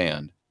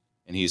understand.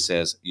 And he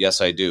says,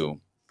 yes, I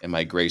do. And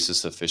my grace is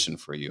sufficient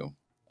for you.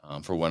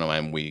 For when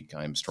I'm weak,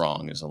 I'm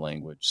strong is a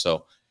language.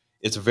 So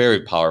it's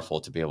very powerful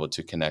to be able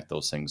to connect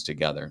those things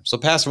together. So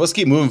Pastor, let's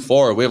keep moving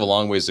forward. We have a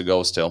long ways to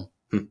go still.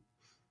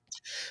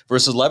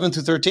 Verses 11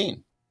 through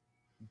 13.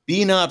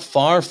 Be not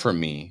far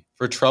from me,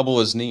 for trouble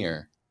is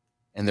near,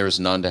 and there is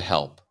none to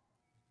help.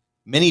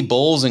 Many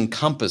bulls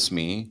encompass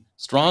me,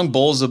 strong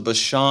bulls of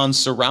Bashan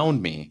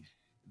surround me.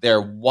 They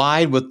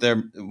open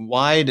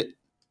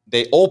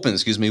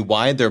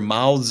wide their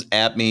mouths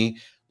at me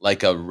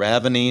like a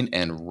ravening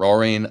and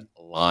roaring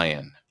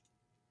lion.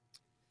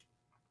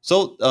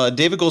 So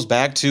David goes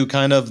back to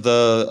kind of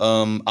the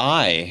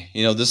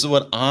this is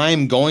what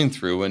I'm going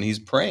through, and he's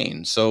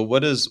praying. So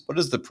what is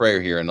the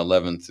prayer here in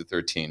 11 through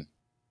 13?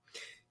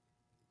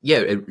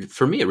 Yeah,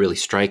 for me, it really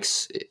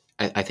strikes.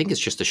 I think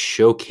it's just a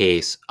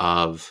showcase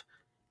of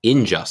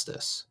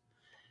injustice.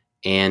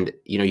 And,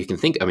 you can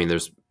think,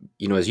 there's,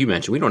 as you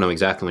mentioned, we don't know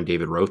exactly when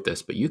David wrote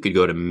this, but you could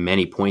go to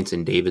many points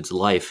in David's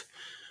life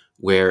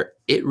where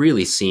it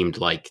really seemed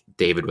like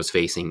David was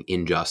facing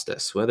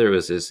injustice, whether it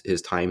was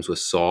his times with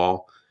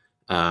Saul,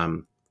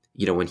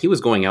 when he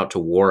was going out to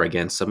war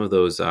against some of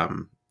those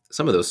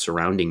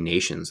surrounding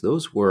nations.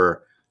 Those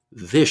were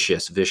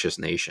vicious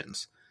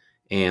nations.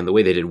 And the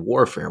way they did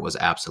warfare was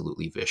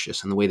absolutely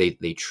vicious. And the way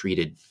they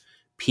treated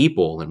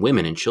people and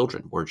women and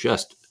children were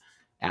just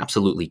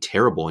absolutely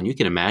terrible. And you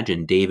can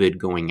imagine David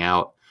going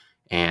out,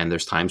 and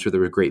there's times where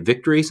there were great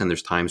victories, and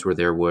there's times where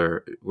there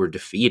were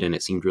defeat, and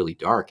it seemed really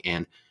dark.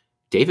 And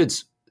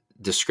David's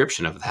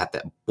description of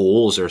that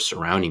bulls are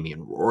surrounding me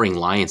and roaring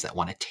lions that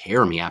want to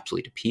tear me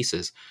absolutely to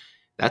pieces,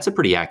 that's a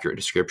pretty accurate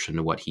description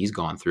of what he's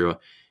gone through.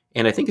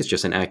 And I think it's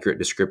just an accurate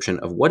description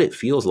of what it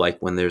feels like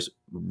when there's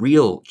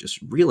real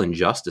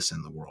injustice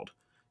in the world.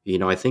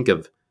 I think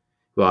of,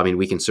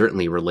 we can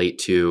certainly relate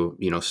to,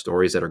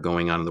 stories that are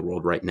going on in the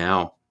world right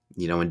now,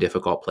 in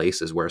difficult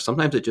places where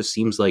sometimes it just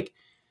seems like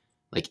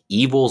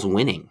evil's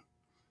winning.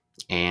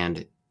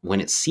 And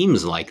when it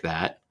seems like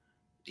that,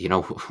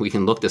 we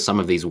can look to some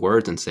of these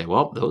words and say,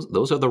 well,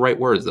 those are the right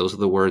words. Those are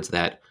the words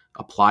that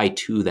apply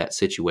to that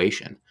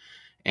situation.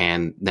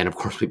 And then, of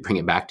course, we bring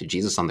it back to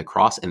Jesus on the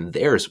cross. And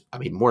there's,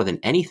 more than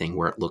anything,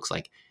 where it looks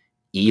like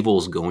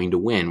evil's going to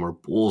win, where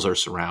bulls are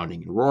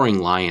surrounding and roaring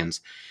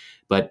lions.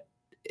 But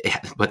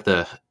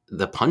the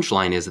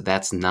punchline is that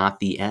that's not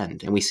the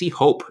end. And we see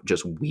hope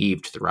just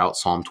weaved throughout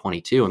Psalm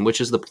 22, and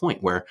which is the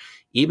point where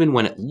even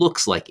when it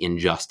looks like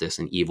injustice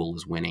and evil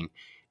is winning,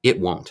 it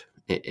won't.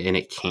 And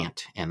it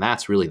can't. And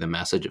that's really the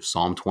message of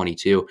Psalm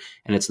 22.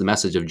 And it's the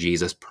message of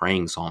Jesus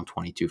praying Psalm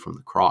 22 from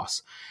the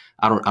cross.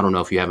 I don't know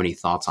if you have any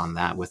thoughts on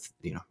that with,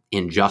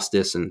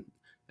 injustice and,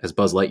 as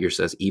Buzz Lightyear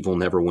says, evil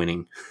never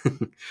winning.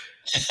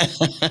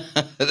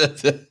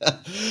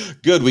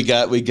 Good. We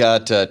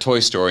got Toy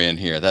Story in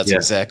here. That's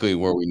exactly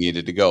where we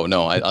needed to go.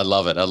 No, I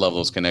love it. I love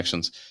those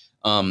connections.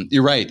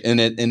 You're right. And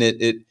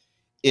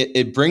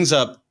it brings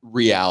up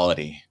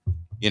reality,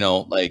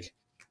 like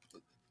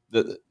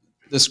the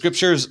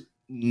scriptures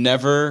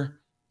never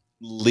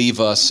leave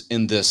us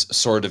in this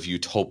sort of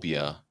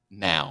utopia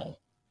now.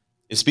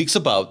 It speaks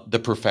about the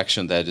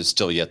perfection that is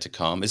still yet to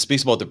come. It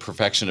speaks about the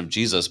perfection of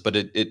Jesus, but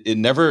it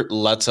never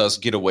lets us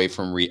get away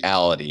from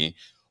reality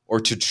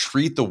or to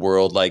treat the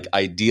world like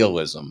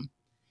idealism.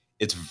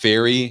 It's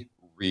very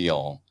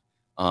real,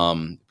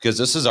 because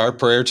this is our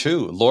prayer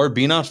too. Lord,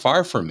 be not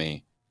far from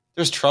me.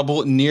 There's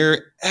trouble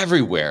near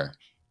everywhere.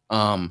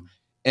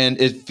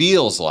 And it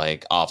feels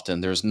like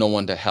often there's no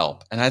one to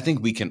help. And I think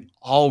we can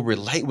all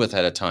relate with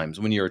that at times.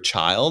 When you're a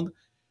child,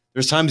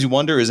 there's times you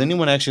wonder, is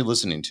anyone actually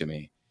listening to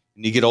me?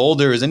 And you get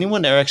older, is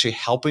anyone there actually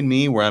helping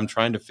me where I'm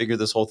trying to figure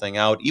this whole thing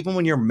out? Even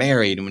when you're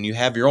married and when you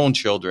have your own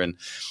children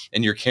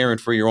and you're caring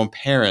for your own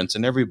parents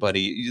and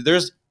everybody,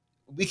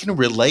 we can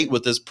relate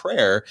with this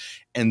prayer.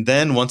 And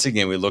then once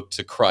again, we look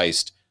to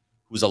Christ,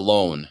 who's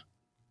alone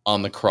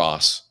on the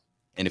cross.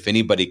 And if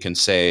anybody can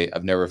say,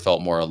 I've never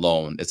felt more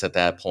alone, it's at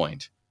that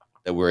point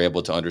that we're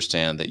able to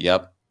understand that,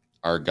 yep,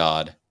 our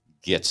God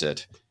gets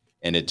it.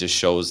 And it just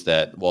shows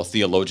that,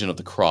 theologian of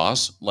the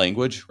cross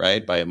language,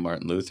 right, by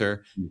Martin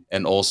Luther,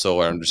 and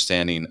also our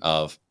understanding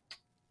of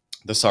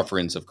the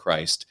sufferings of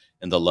Christ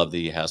and the love that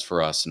he has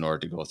for us in order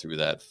to go through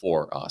that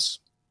for us.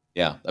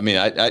 Yeah.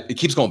 It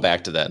keeps going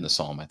back to that in the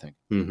Psalm, I think.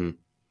 Mm-hmm.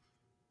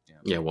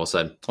 Yeah. Well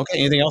said. Okay.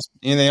 Anything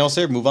else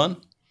there? Move on.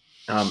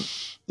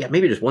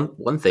 Maybe just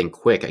one thing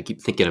quick. I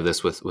keep thinking of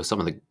this with some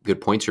of the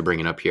good points you're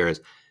bringing up here is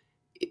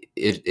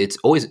it's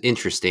always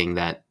interesting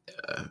that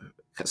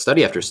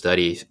study after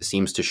study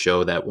seems to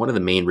show that one of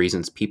the main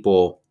reasons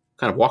people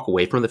kind of walk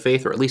away from the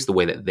faith, or at least the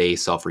way that they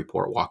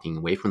self-report walking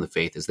away from the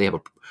faith, is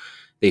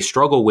they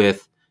struggle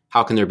with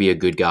how can there be a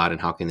good God and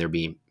how can there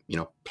be,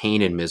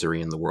 pain and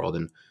misery in the world.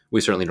 And we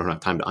certainly don't have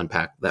time to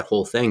unpack that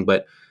whole thing.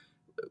 But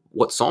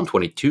what Psalm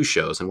 22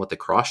 shows and what the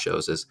cross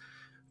shows is,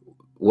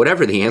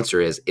 whatever the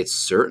answer is, it's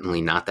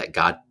certainly not that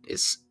God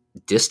is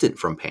distant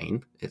from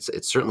pain. It's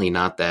certainly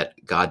not that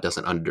God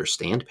doesn't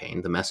understand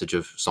pain. The message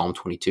of Psalm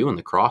 22 and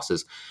the cross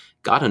is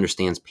God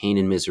understands pain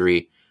and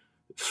misery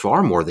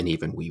far more than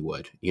even we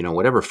would.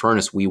 Whatever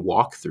furnace we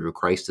walk through,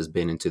 Christ has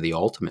been into the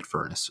ultimate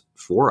furnace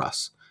for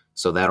us,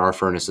 so that our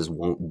furnaces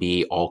won't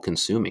be all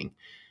consuming.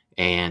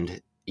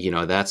 And,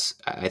 that's,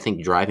 I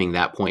think, driving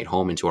that point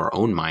home into our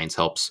own minds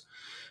helps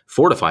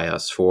fortify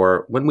us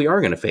for when we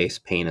are going to face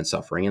pain and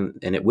suffering,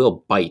 and it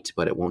will bite,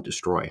 but it won't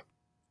destroy.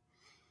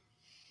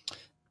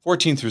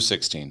 14 through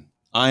 16.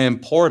 I am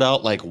poured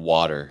out like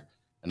water,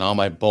 and all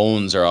my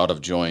bones are out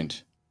of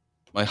joint.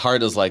 My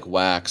heart is like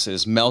wax, it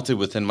is melted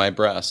within my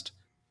breast.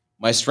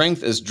 My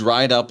strength is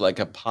dried up like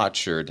a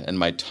potsherd, and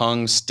my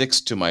tongue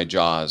sticks to my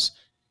jaws.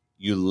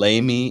 You lay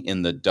me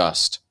in the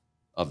dust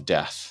of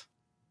death.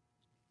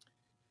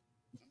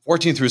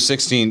 14 through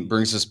 16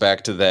 brings us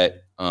back to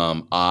that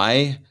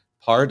I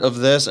part of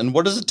this. And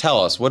what does it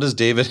tell us? What is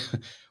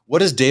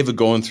David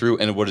going through,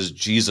 and what is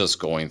Jesus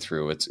going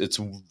through? It's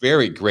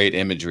very great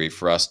imagery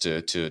for us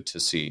to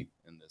see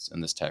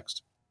in this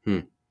text.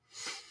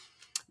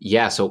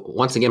 Yeah. So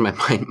once again,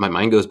 my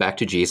mind goes back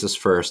to Jesus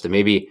first, and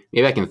maybe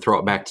I can throw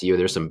it back to you.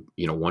 There's some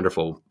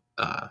wonderful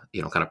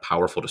kind of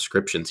powerful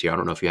descriptions here. I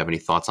don't know if you have any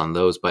thoughts on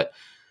those, but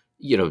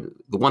the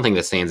one thing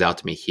that stands out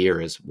to me here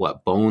is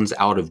what bones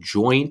out of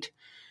joint.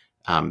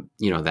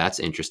 That's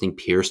interesting.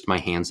 Pierced my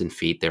hands and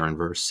feet there in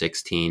verse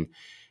 16.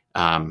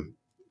 What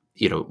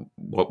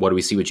do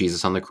we see with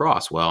Jesus on the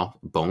cross? Well,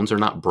 bones are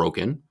not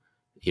broken.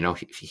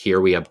 Here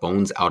we have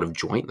bones out of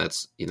joint.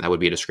 That would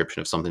be a description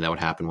of something that would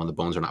happen when the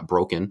bones are not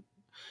broken.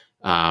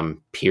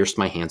 Pierced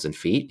my hands and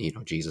feet.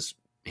 Jesus'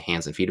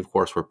 hands and feet, of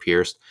course, were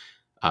pierced.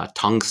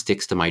 Tongue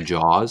sticks to my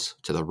jaws,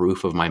 to the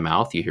roof of my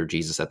mouth. You hear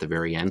Jesus at the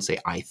very end say,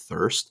 I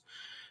thirst,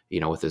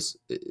 with this.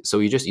 So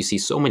you see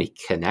so many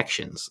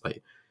connections,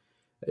 like,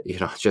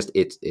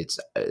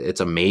 it's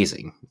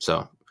amazing.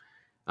 So,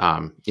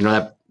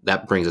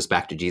 that brings us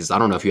back to Jesus. I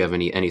don't know if you have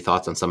any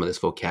thoughts on some of this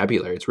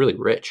vocabulary. It's really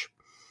rich.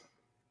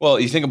 Well,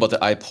 you think about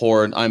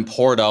I'm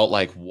poured out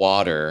like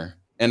water,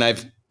 and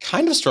I've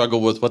kind of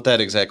struggled with what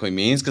that exactly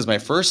means, because my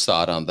first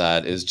thought on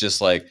that is just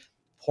like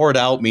poured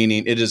out,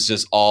 meaning it is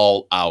just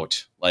all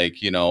out. Like,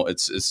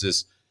 it's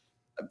just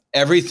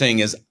everything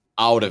is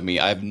out of me.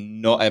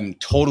 I'm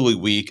totally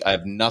weak. I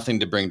have nothing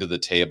to bring to the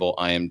table.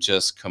 I am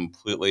just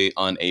completely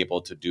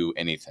unable to do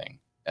anything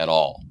at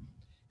all.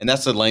 And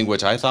that's the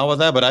language I thought with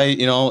that. But I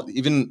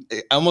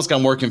almost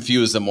got more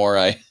confused the more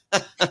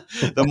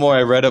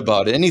I read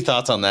about it. Any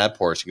thoughts on that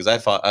portion?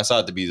 Because I saw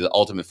it to be the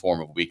ultimate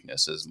form of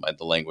weakness is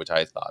the language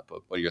I thought.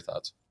 But what are your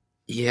thoughts?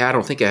 Yeah, I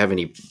don't think I have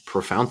any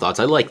profound thoughts.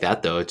 I like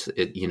that though.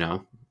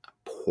 It's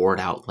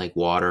poured out like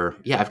water.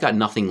 Yeah, I've got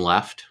nothing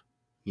left.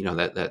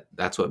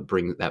 That's what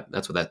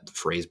that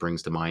phrase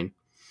brings to mind.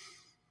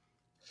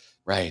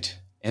 Right.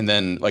 And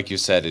then, like you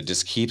said, it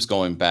just keeps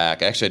going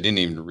back. Actually, I didn't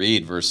even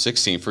read verse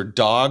 16. For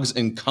dogs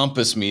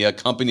encompass me, a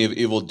company of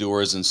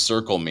evildoers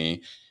encircle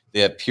me.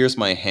 They have pierced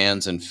my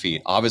hands and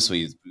feet. Obviously,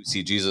 you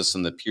see Jesus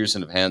in the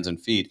piercing of hands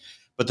and feet.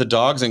 But the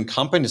dogs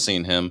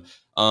encompassing him,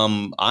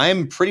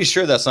 I'm pretty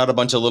sure that's not a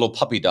bunch of little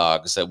puppy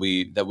dogs that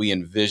we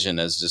envision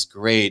as just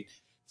great,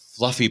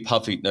 fluffy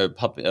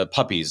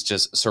puppies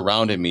just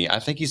surrounding me. I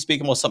think he's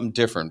speaking about something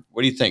different.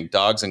 What do you think?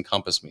 Dogs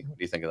encompass me. What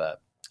do you think of that?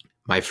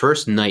 My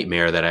first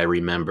nightmare that I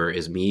remember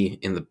is me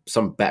in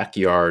some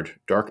backyard,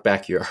 dark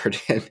backyard,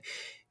 and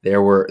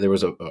there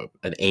was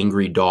an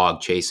angry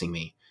dog chasing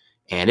me,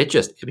 and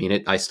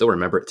I still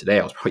remember it today.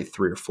 I was probably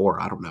 3 or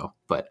 4, I don't know,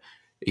 but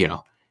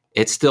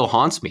it still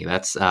haunts me.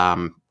 That's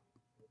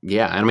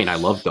yeah. I mean, I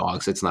love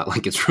dogs. It's not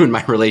like it's ruined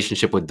my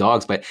relationship with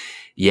dogs, but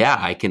yeah,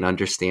 I can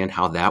understand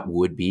how that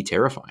would be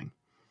terrifying.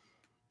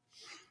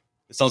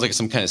 It sounds like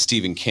some kind of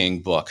Stephen King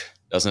book,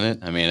 doesn't it?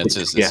 I mean,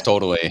 it's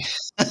totally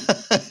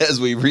as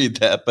we read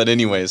that. But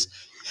anyways,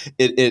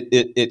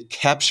 it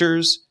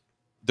captures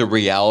the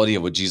reality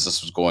of what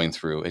Jesus was going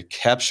through. It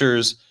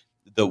captures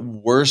the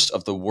worst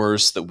of the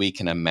worst that we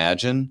can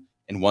imagine.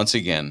 And once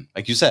again,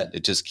 like you said,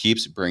 it just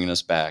keeps bringing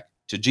us back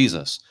to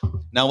Jesus.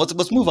 Now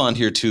let's move on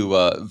here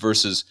to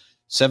verses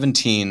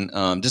 17,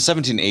 just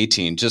 17,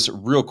 18, just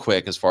real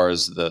quick as far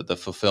as the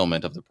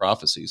fulfillment of the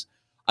prophecies.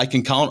 I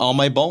can count all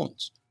my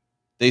bones.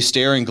 They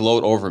stare and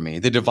gloat over me.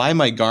 They divide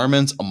my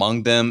garments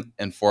among them,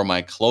 and for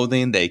my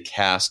clothing they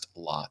cast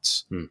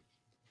lots.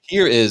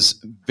 Here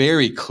is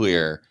very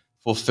clear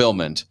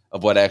fulfillment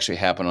of what actually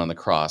happened on the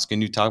cross.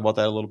 Can you talk about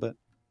that a little bit?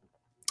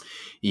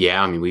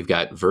 Yeah, I mean, we've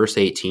got verse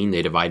 18,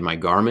 they divide my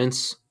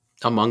garments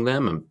among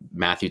them, and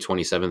Matthew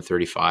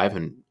 27:35,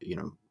 and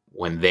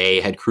when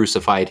they had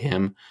crucified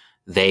him,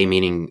 they,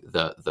 meaning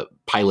the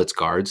Pilate's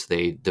guards,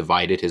 they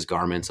divided his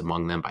garments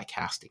among them by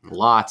casting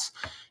lots.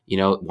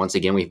 Once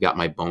again, we've got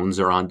my bones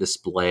are on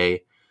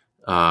display.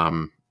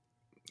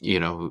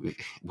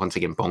 once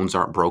again, bones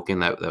aren't broken.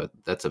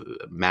 That's a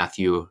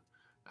Matthew.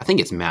 I think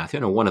it's Matthew.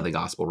 I know one of the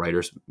gospel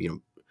writers,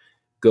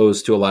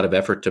 goes to a lot of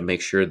effort to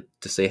make sure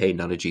to say, hey,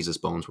 none of Jesus'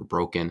 bones were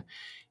broken.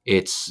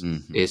 It's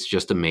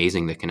just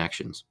amazing, the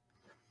connections.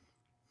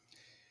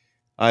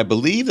 I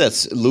believe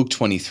that's Luke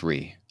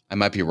 23. I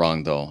might be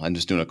wrong, though. I'm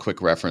just doing a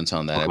quick reference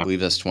on that. Okay. I believe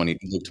that's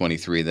Luke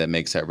 23 that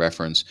makes that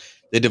reference.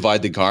 They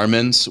divide the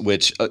garments,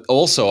 which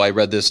also I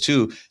read this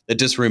too, that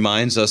just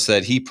reminds us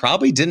that he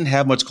probably didn't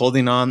have much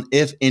clothing on,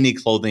 if any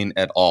clothing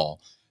at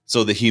all.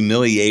 So the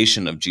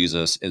humiliation of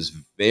Jesus is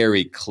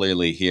very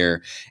clearly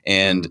here.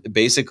 And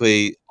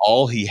basically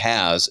all he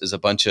has is a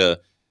bunch of,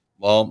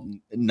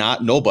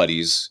 not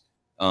nobodies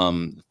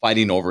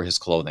fighting over his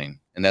clothing.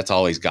 And that's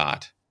all he's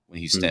got when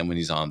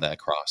he's on that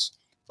cross.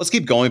 Let's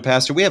keep going,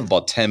 Pastor. We have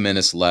about 10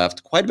 minutes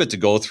left, quite a bit to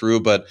go through,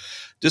 but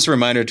just a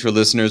reminder to our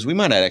listeners, we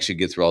might not actually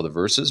get through all the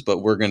verses, but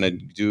we're going to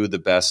do the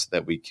best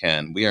that we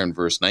can. We are in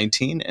verse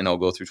 19, and I'll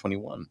go through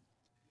 21.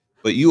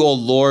 But you, O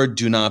Lord,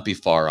 do not be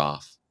far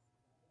off.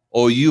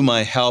 O you,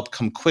 my help,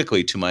 come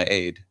quickly to my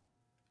aid.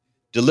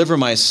 Deliver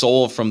my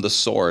soul from the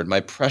sword, my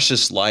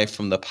precious life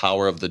from the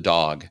power of the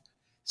dog.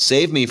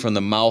 Save me from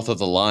the mouth of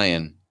the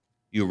lion.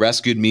 You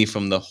rescued me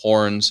from the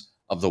horns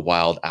of the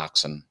wild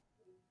oxen.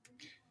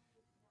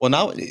 Well,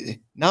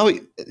 now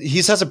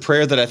he says a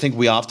prayer that I think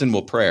we often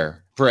will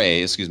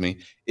pray,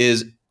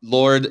 is,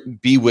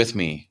 Lord, be with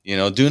me.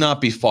 Do not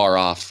be far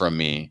off from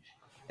me.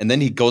 And then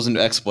he goes into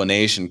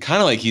explanation,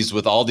 kind of like he's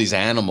with all these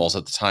animals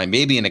at the time,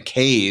 maybe in a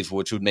cave,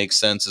 which would make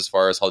sense as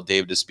far as how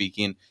David is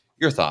speaking.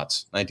 Your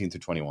thoughts, 19 through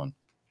 21.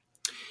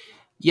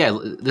 Yeah,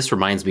 this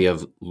reminds me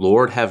of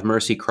Lord have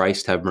mercy,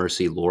 Christ have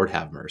mercy, Lord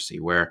have mercy,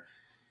 where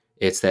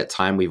it's that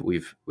time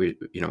we've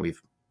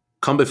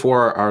come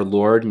before our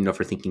Lord, if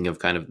we're thinking of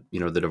kind of,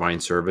 the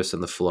divine service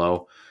and the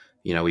flow.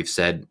 We've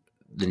said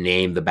the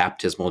name, the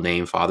baptismal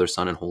name, Father,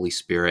 Son, and Holy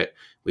Spirit.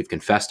 We've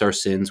confessed our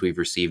sins. We've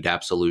received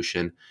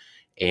absolution.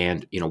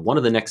 And, one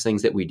of the next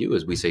things that we do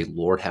is we say,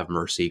 Lord, have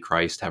mercy,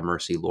 Christ, have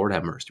mercy, Lord,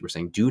 have mercy. We're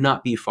saying, do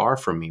not be far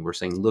from me. We're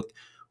saying, look,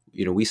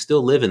 we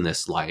still live in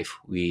this life.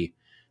 We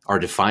are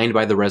defined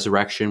by the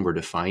resurrection. We're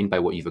defined by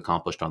what you've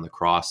accomplished on the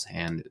cross.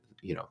 And,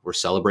 we're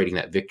celebrating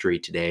that victory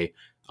today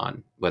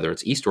on whether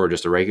it's Easter or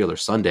just a regular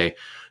Sunday,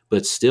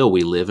 but still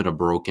we live in a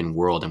broken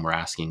world, and we're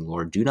asking,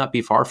 Lord, do not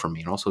be far from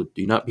me. And also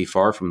do not be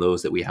far from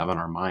those that we have on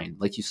our mind.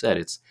 Like you said,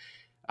 it's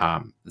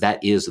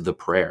that is the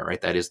prayer,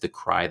 right? That is the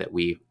cry that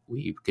we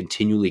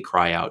continually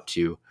cry out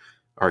to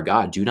our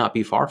God. Do not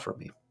be far from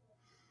me.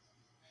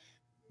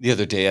 The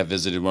other day I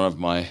visited one of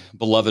my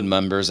beloved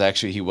members.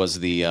 Actually, he was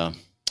the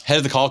head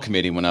of the call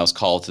committee when I was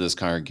called to this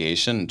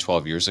congregation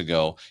 12 years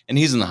ago, and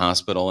he's in the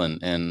hospital.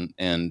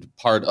 And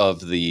part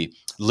of the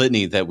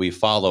litany that we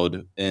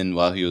followed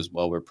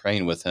while we're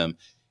praying with him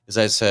is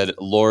I said,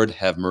 Lord,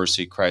 have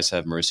mercy, Christ,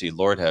 have mercy,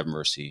 Lord, have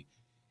mercy.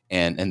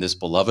 And this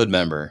beloved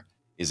member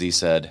he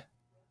said,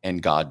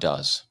 and God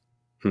does.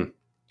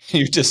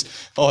 You're just,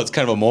 it's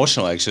kind of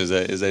emotional actually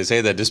as I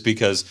say that, just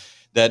because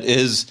that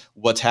is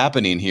what's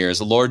happening here is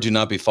the Lord, do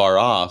not be far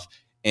off.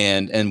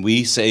 And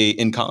we say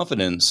in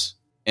confidence,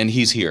 and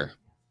he's here,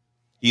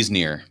 he's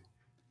near.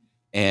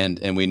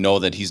 And we know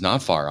that he's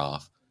not far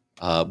off.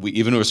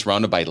 We're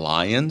surrounded by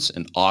lions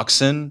and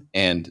oxen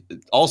and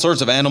all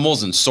sorts of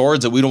animals and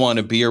swords that we don't want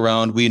to be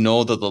around. We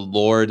know that the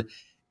Lord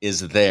is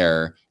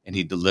there and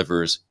he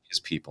delivers his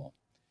people.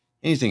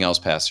 Anything else,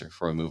 Pastor,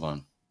 before we move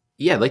on?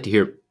 Yeah, I'd like to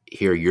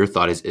hear your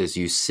thought as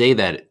you say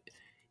that.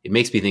 It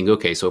makes me think,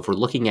 okay, so if we're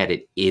looking at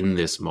it in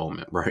this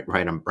moment, right,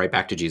 I'm right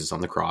back to Jesus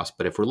on the cross.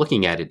 But if we're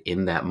looking at it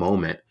in that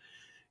moment,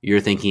 you're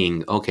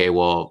thinking, okay,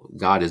 well,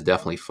 God is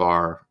definitely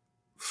far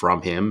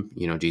from him.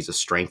 Jesus'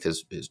 strength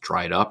is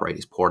dried up, right?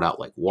 He's poured out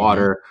like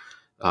water.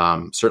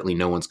 Certainly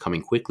no one's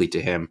coming quickly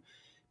to him.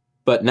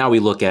 But now we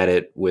look at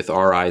it with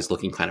our eyes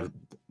looking kind of,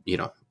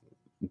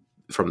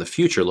 from the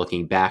future,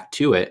 looking back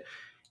to it.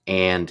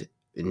 And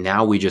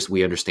now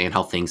we understand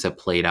how things have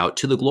played out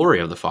to the glory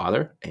of the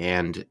Father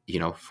and,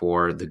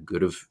 for the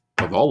good of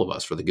all of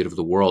us, for the good of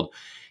the world.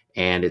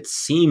 And it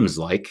seems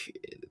like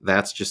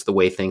that's just the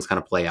way things kind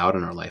of play out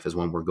in our life, is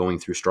when we're going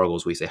through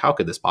struggles, we say, how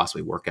could this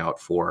possibly work out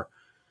for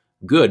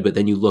good? But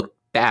then you look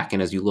back,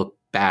 and as you look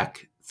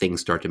back,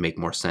 things start to make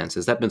more sense.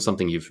 Has that been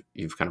something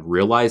you've kind of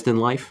realized in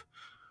life?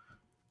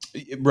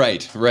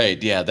 Right.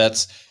 Yeah,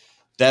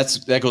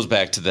 that goes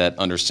back to that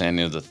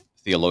understanding of the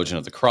theologian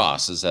of the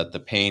cross, is that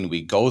the pain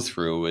we go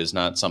through is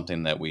not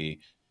something that we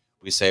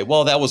say,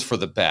 well, that was for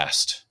the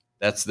best.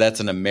 That's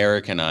an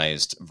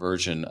Americanized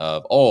version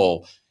of,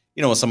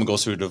 when someone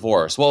goes through a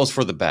divorce, well, it's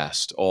for the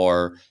best.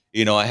 Or,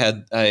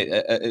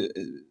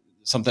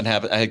 something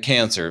happened, I had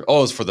cancer.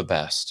 Oh, it's for the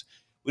best.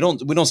 We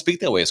don't speak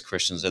that way as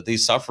Christians, that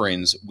these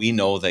sufferings, we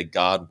know that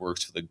God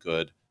works for the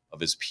good of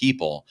his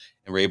people,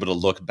 and we're able to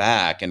look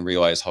back and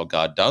realize how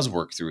God does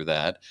work through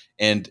that.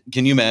 And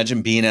can you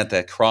imagine being at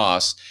that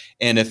cross?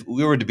 And if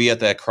we were to be at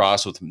that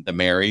cross with the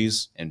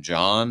Marys and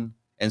John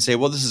and say,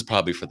 well, this is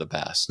probably for the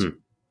best.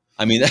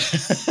 I mean,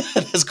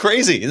 that's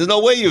crazy. There's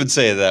no way you would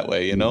say it that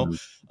way,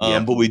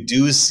 Yeah. But we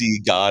do see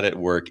God at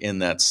work in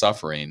that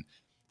suffering.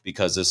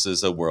 because this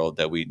is a world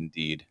that we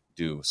indeed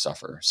do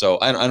suffer. So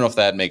I don't know if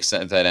that makes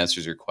sense, if that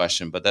answers your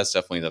question, but that's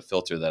definitely the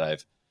filter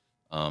that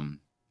I'm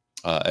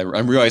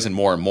realizing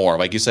more and more.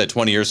 Like you said,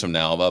 20 years from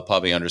now, I'll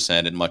probably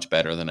understand it much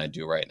better than I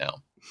do right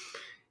now.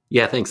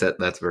 Yeah, thanks.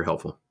 That's very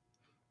helpful.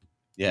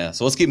 Yeah,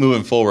 so let's keep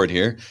moving forward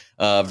here.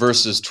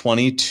 Verses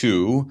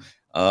 22.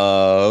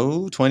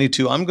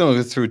 22. I'm going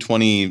to go through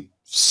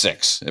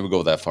 26. It will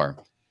go that far.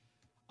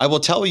 I will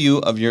tell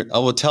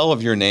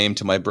of your name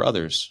to my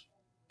brothers.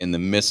 In the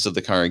midst of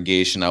the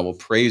congregation, I will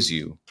praise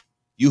you.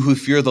 You who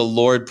fear the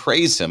Lord,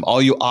 praise him.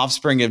 All you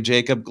offspring of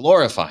Jacob,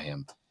 glorify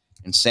him.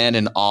 And stand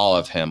in awe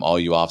of him, all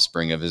you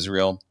offspring of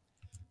Israel.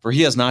 For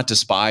he has not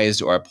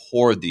despised or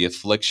abhorred the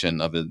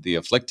affliction of the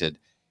afflicted.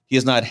 He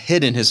has not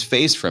hidden his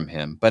face from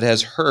him, but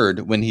has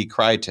heard when he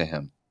cried to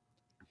him.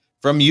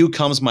 From you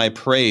comes my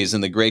praise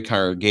in the great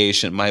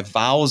congregation. My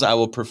vows I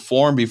will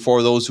perform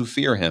before those who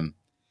fear him.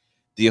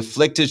 The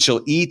afflicted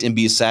shall eat and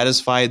be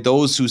satisfied.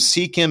 Those who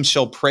seek him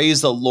shall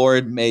praise the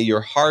Lord. May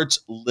your hearts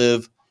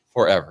live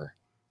forever.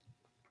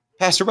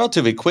 Pastor,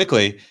 relatively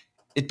quickly,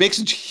 it makes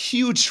a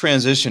huge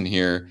transition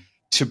here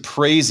to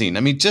praising. I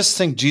mean, just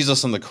think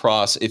Jesus on the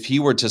cross. If he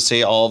were to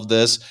say all of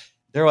this,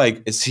 they're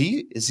like, is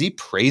he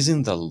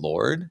praising the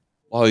Lord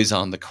while he's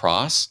on the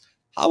cross?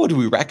 How would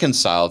we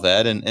reconcile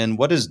that? And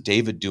what is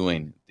David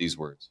doing these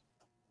words?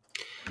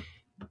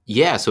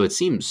 Yeah, so it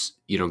seems,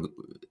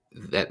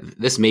 that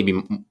this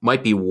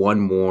might be one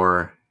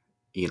more,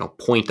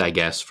 point, I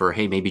guess, for,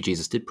 hey, maybe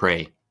Jesus did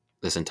pray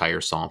this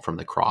entire psalm from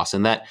the cross.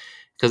 And that,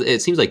 because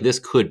it seems like this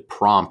could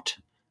prompt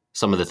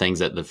some of the things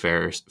that the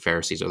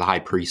Pharisees or the high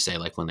priests say,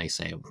 like when they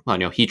say,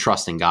 well, he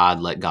trusts in God,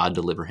 let God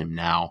deliver him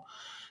now.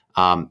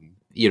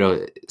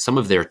 Some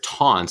of their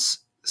taunts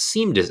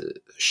seem to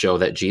show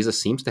that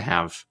Jesus seems to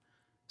have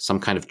some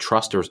kind of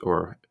trust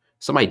or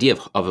some idea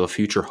of a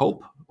future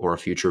hope or a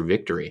future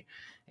victory.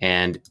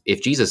 And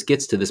if Jesus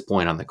gets to this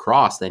point on the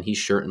cross, then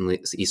he's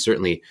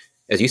certainly,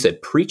 as you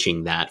said,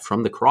 preaching that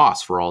from the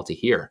cross for all to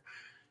hear.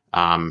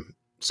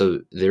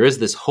 So there is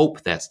this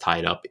hope that's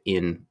tied up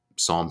in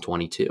Psalm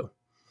 22.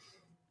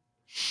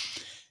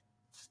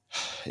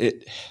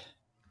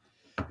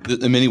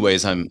 In many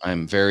ways,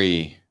 I'm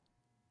very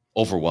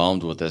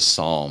overwhelmed with this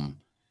psalm,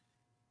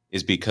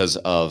 is because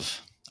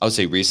of, I would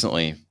say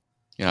recently,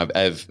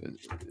 it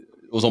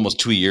was almost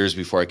 2 years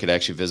before I could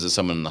actually visit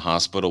someone in the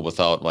hospital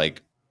without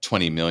like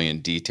 20 million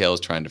details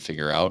trying to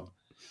figure out.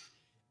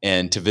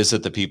 And to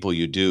visit the people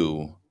you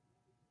do,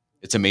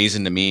 it's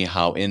amazing to me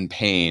how in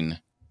pain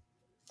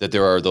that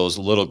there are those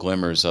little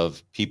glimmers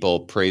of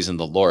people praising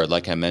the Lord,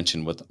 like I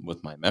mentioned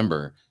with my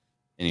member,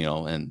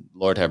 and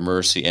Lord have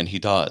mercy, and he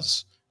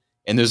does.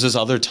 And there's this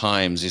other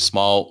times, these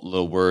small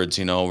little words,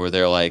 where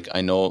they're like,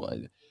 I know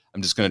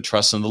I'm just going to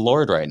trust in the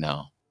Lord right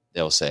now.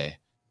 They'll say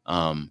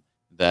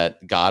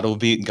that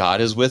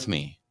God is with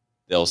me.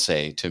 They'll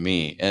say to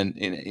me, and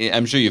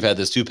I'm sure you've had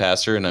this too,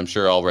 Pastor, and I'm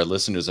sure all of our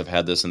listeners have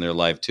had this in their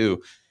life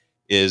too,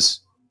 is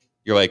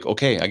you're like,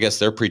 okay, I guess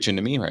they're preaching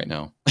to me right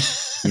now.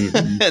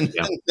 Mm-hmm. And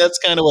yeah. That's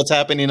kind of what's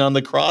happening on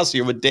the cross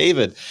here with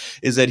David,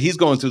 is that he's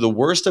going through the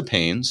worst of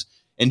pains,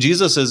 and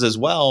Jesus is as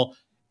well.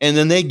 And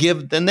then they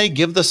give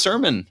the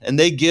sermon, and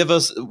they give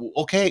us,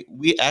 okay,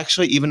 we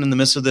actually, even in the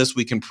midst of this,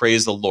 we can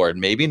praise the Lord.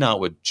 Maybe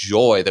not with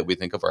joy that we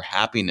think of our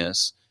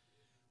happiness,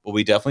 but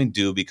we definitely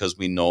do because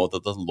we know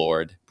that the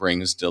Lord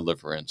brings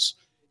deliverance,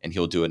 and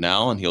he'll do it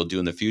now and he'll do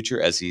in the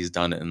future as he's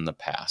done it in the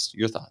past.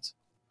 Your thoughts?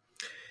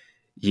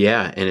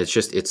 Yeah. And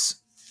it's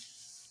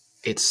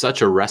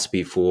such a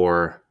recipe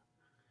for,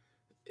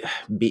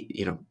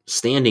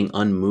 standing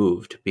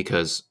unmoved,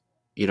 because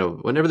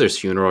whenever there's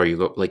funeral, or you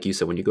go, like you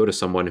said, when you go to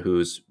someone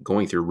who's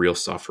going through real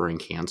suffering,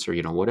 cancer,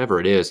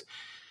 whatever it is,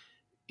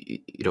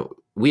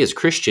 we as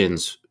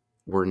Christians,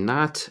 we're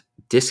not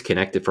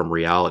disconnected from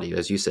reality.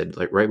 As you said,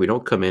 like, right. We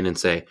don't come in and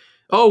say,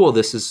 oh, well,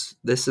 this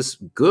is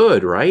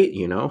good, right?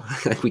 You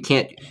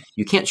can't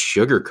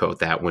sugarcoat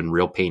that when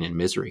real pain and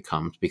misery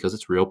comes, because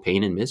it's real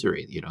pain and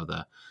misery.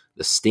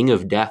 The sting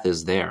of death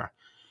is there,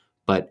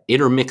 but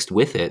intermixed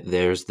with it,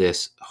 there's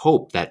this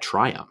hope that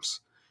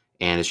triumphs.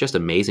 And it's just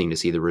amazing to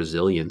see the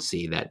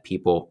resiliency that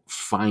people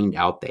find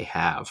out they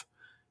have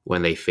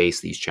when they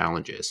face these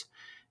challenges.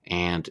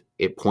 And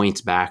it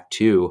points back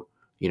to,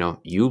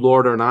 you,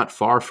 Lord, are not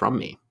far from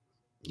me.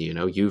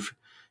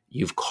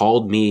 You've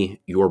called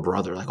me your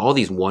brother. Like all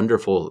these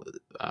wonderful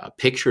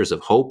pictures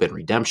of hope and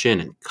redemption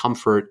and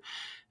comfort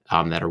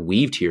that are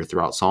weaved here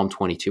throughout Psalm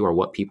 22 are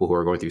what people who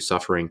are going through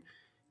suffering,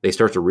 they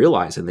start to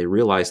realize, and they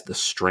realize the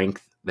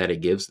strength that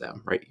it gives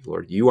them, right?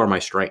 Lord, you are my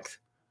strength.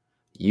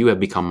 You have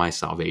become my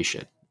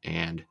salvation.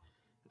 And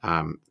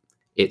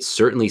it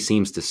certainly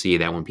seems to see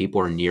that when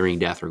people are nearing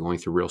death or going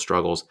through real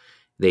struggles,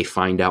 they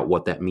find out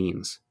what that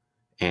means.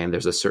 And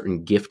there's a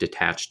certain gift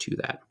attached to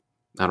that.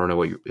 I don't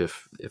know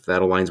if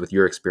that aligns with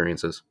your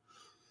experiences.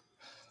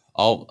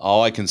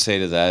 All I can say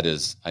to that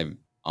is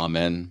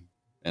amen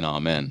and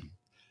amen.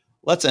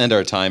 Let's end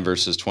our time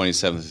verses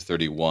 27 to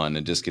 31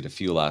 and just get a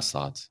few last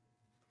thoughts.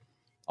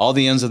 All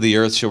the ends of the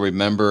earth shall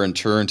remember and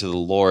turn to the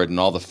Lord, and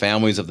all the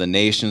families of the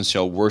nations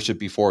shall worship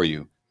before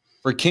you.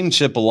 For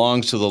kingship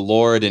belongs to the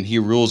Lord, and he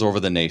rules over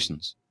the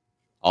nations.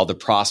 All the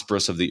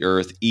prosperous of the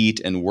earth eat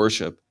and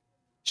worship.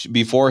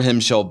 Before him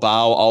shall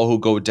bow all who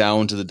go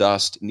down to the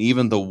dust, and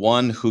even the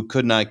one who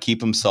could not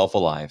keep himself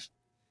alive.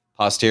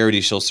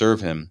 Posterity shall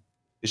serve him.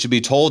 It shall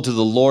be told to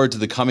the Lord, to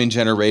the coming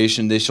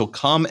generation, they shall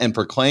come and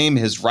proclaim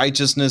his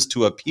righteousness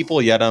to a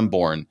people yet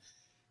unborn,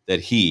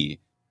 that he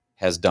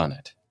has done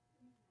it.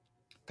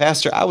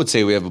 Pastor, I would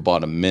say we have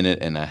about a minute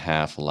and a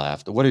half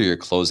left. What are your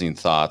closing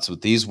thoughts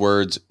with these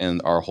words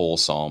and our whole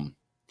psalm?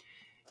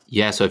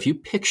 Yeah, so if you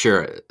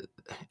picture,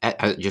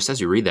 just as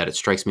you read that, it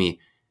strikes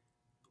me,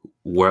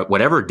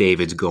 whatever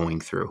David's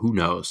going through, who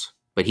knows?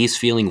 But he's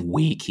feeling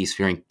weak. He's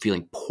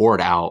feeling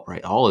poured out,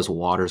 right? All his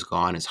water's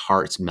gone. His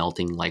heart's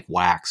melting like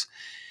wax.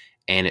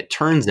 And it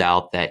turns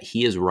out that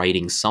he is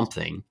writing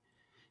something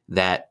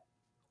that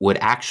would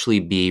actually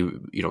be,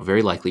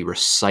 very likely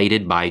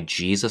recited by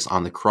Jesus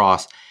on the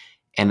cross.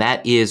 And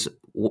that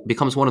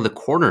becomes one of the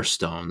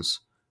cornerstones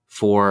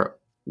for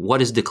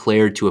what is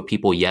declared to a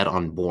people yet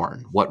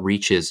unborn, what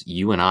reaches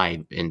you and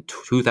I in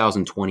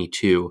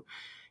 2022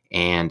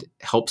 and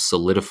helps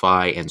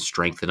solidify and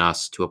strengthen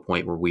us to a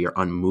point where we are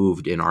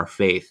unmoved in our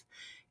faith.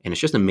 And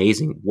it's just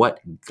amazing what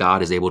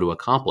God is able to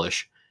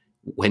accomplish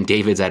when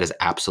David's at his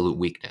absolute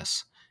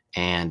weakness.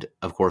 And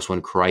of course,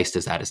 when Christ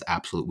is at his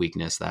absolute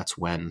weakness, that's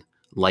when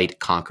light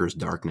conquers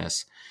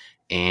darkness.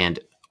 And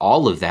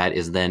all of that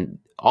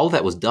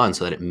was done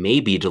so that it may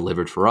be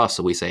delivered for us.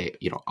 So we say,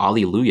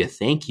 Alleluia,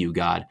 thank you,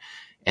 God.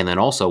 And then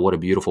also what a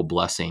beautiful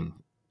blessing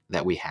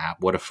that we have.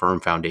 What a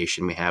firm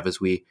foundation we have as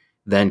we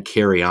then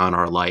carry on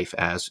our life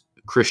as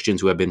Christians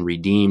who have been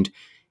redeemed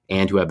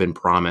and who have been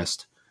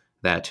promised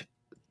that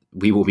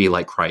we will be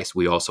like Christ.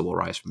 We also will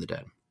rise from the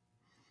dead.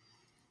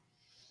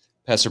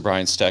 Pastor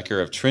Brian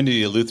Stecker of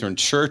Trinity Lutheran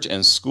Church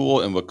and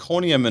School in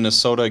Waconia,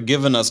 Minnesota,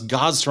 giving us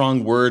God's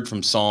strong word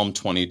from Psalm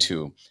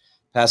 22.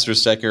 Pastor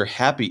Stecker,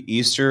 happy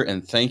Easter,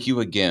 and thank you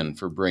again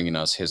for bringing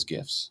us his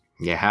gifts.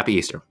 Yeah, happy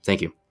Easter.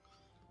 Thank you.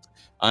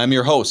 I'm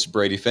your host,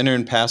 Brady Finner,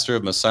 and pastor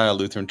of Messiah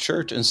Lutheran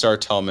Church in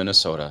Sartell,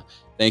 Minnesota.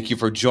 Thank you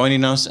for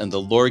joining us, and the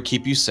Lord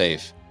keep you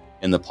safe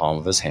in the palm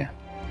of his hand.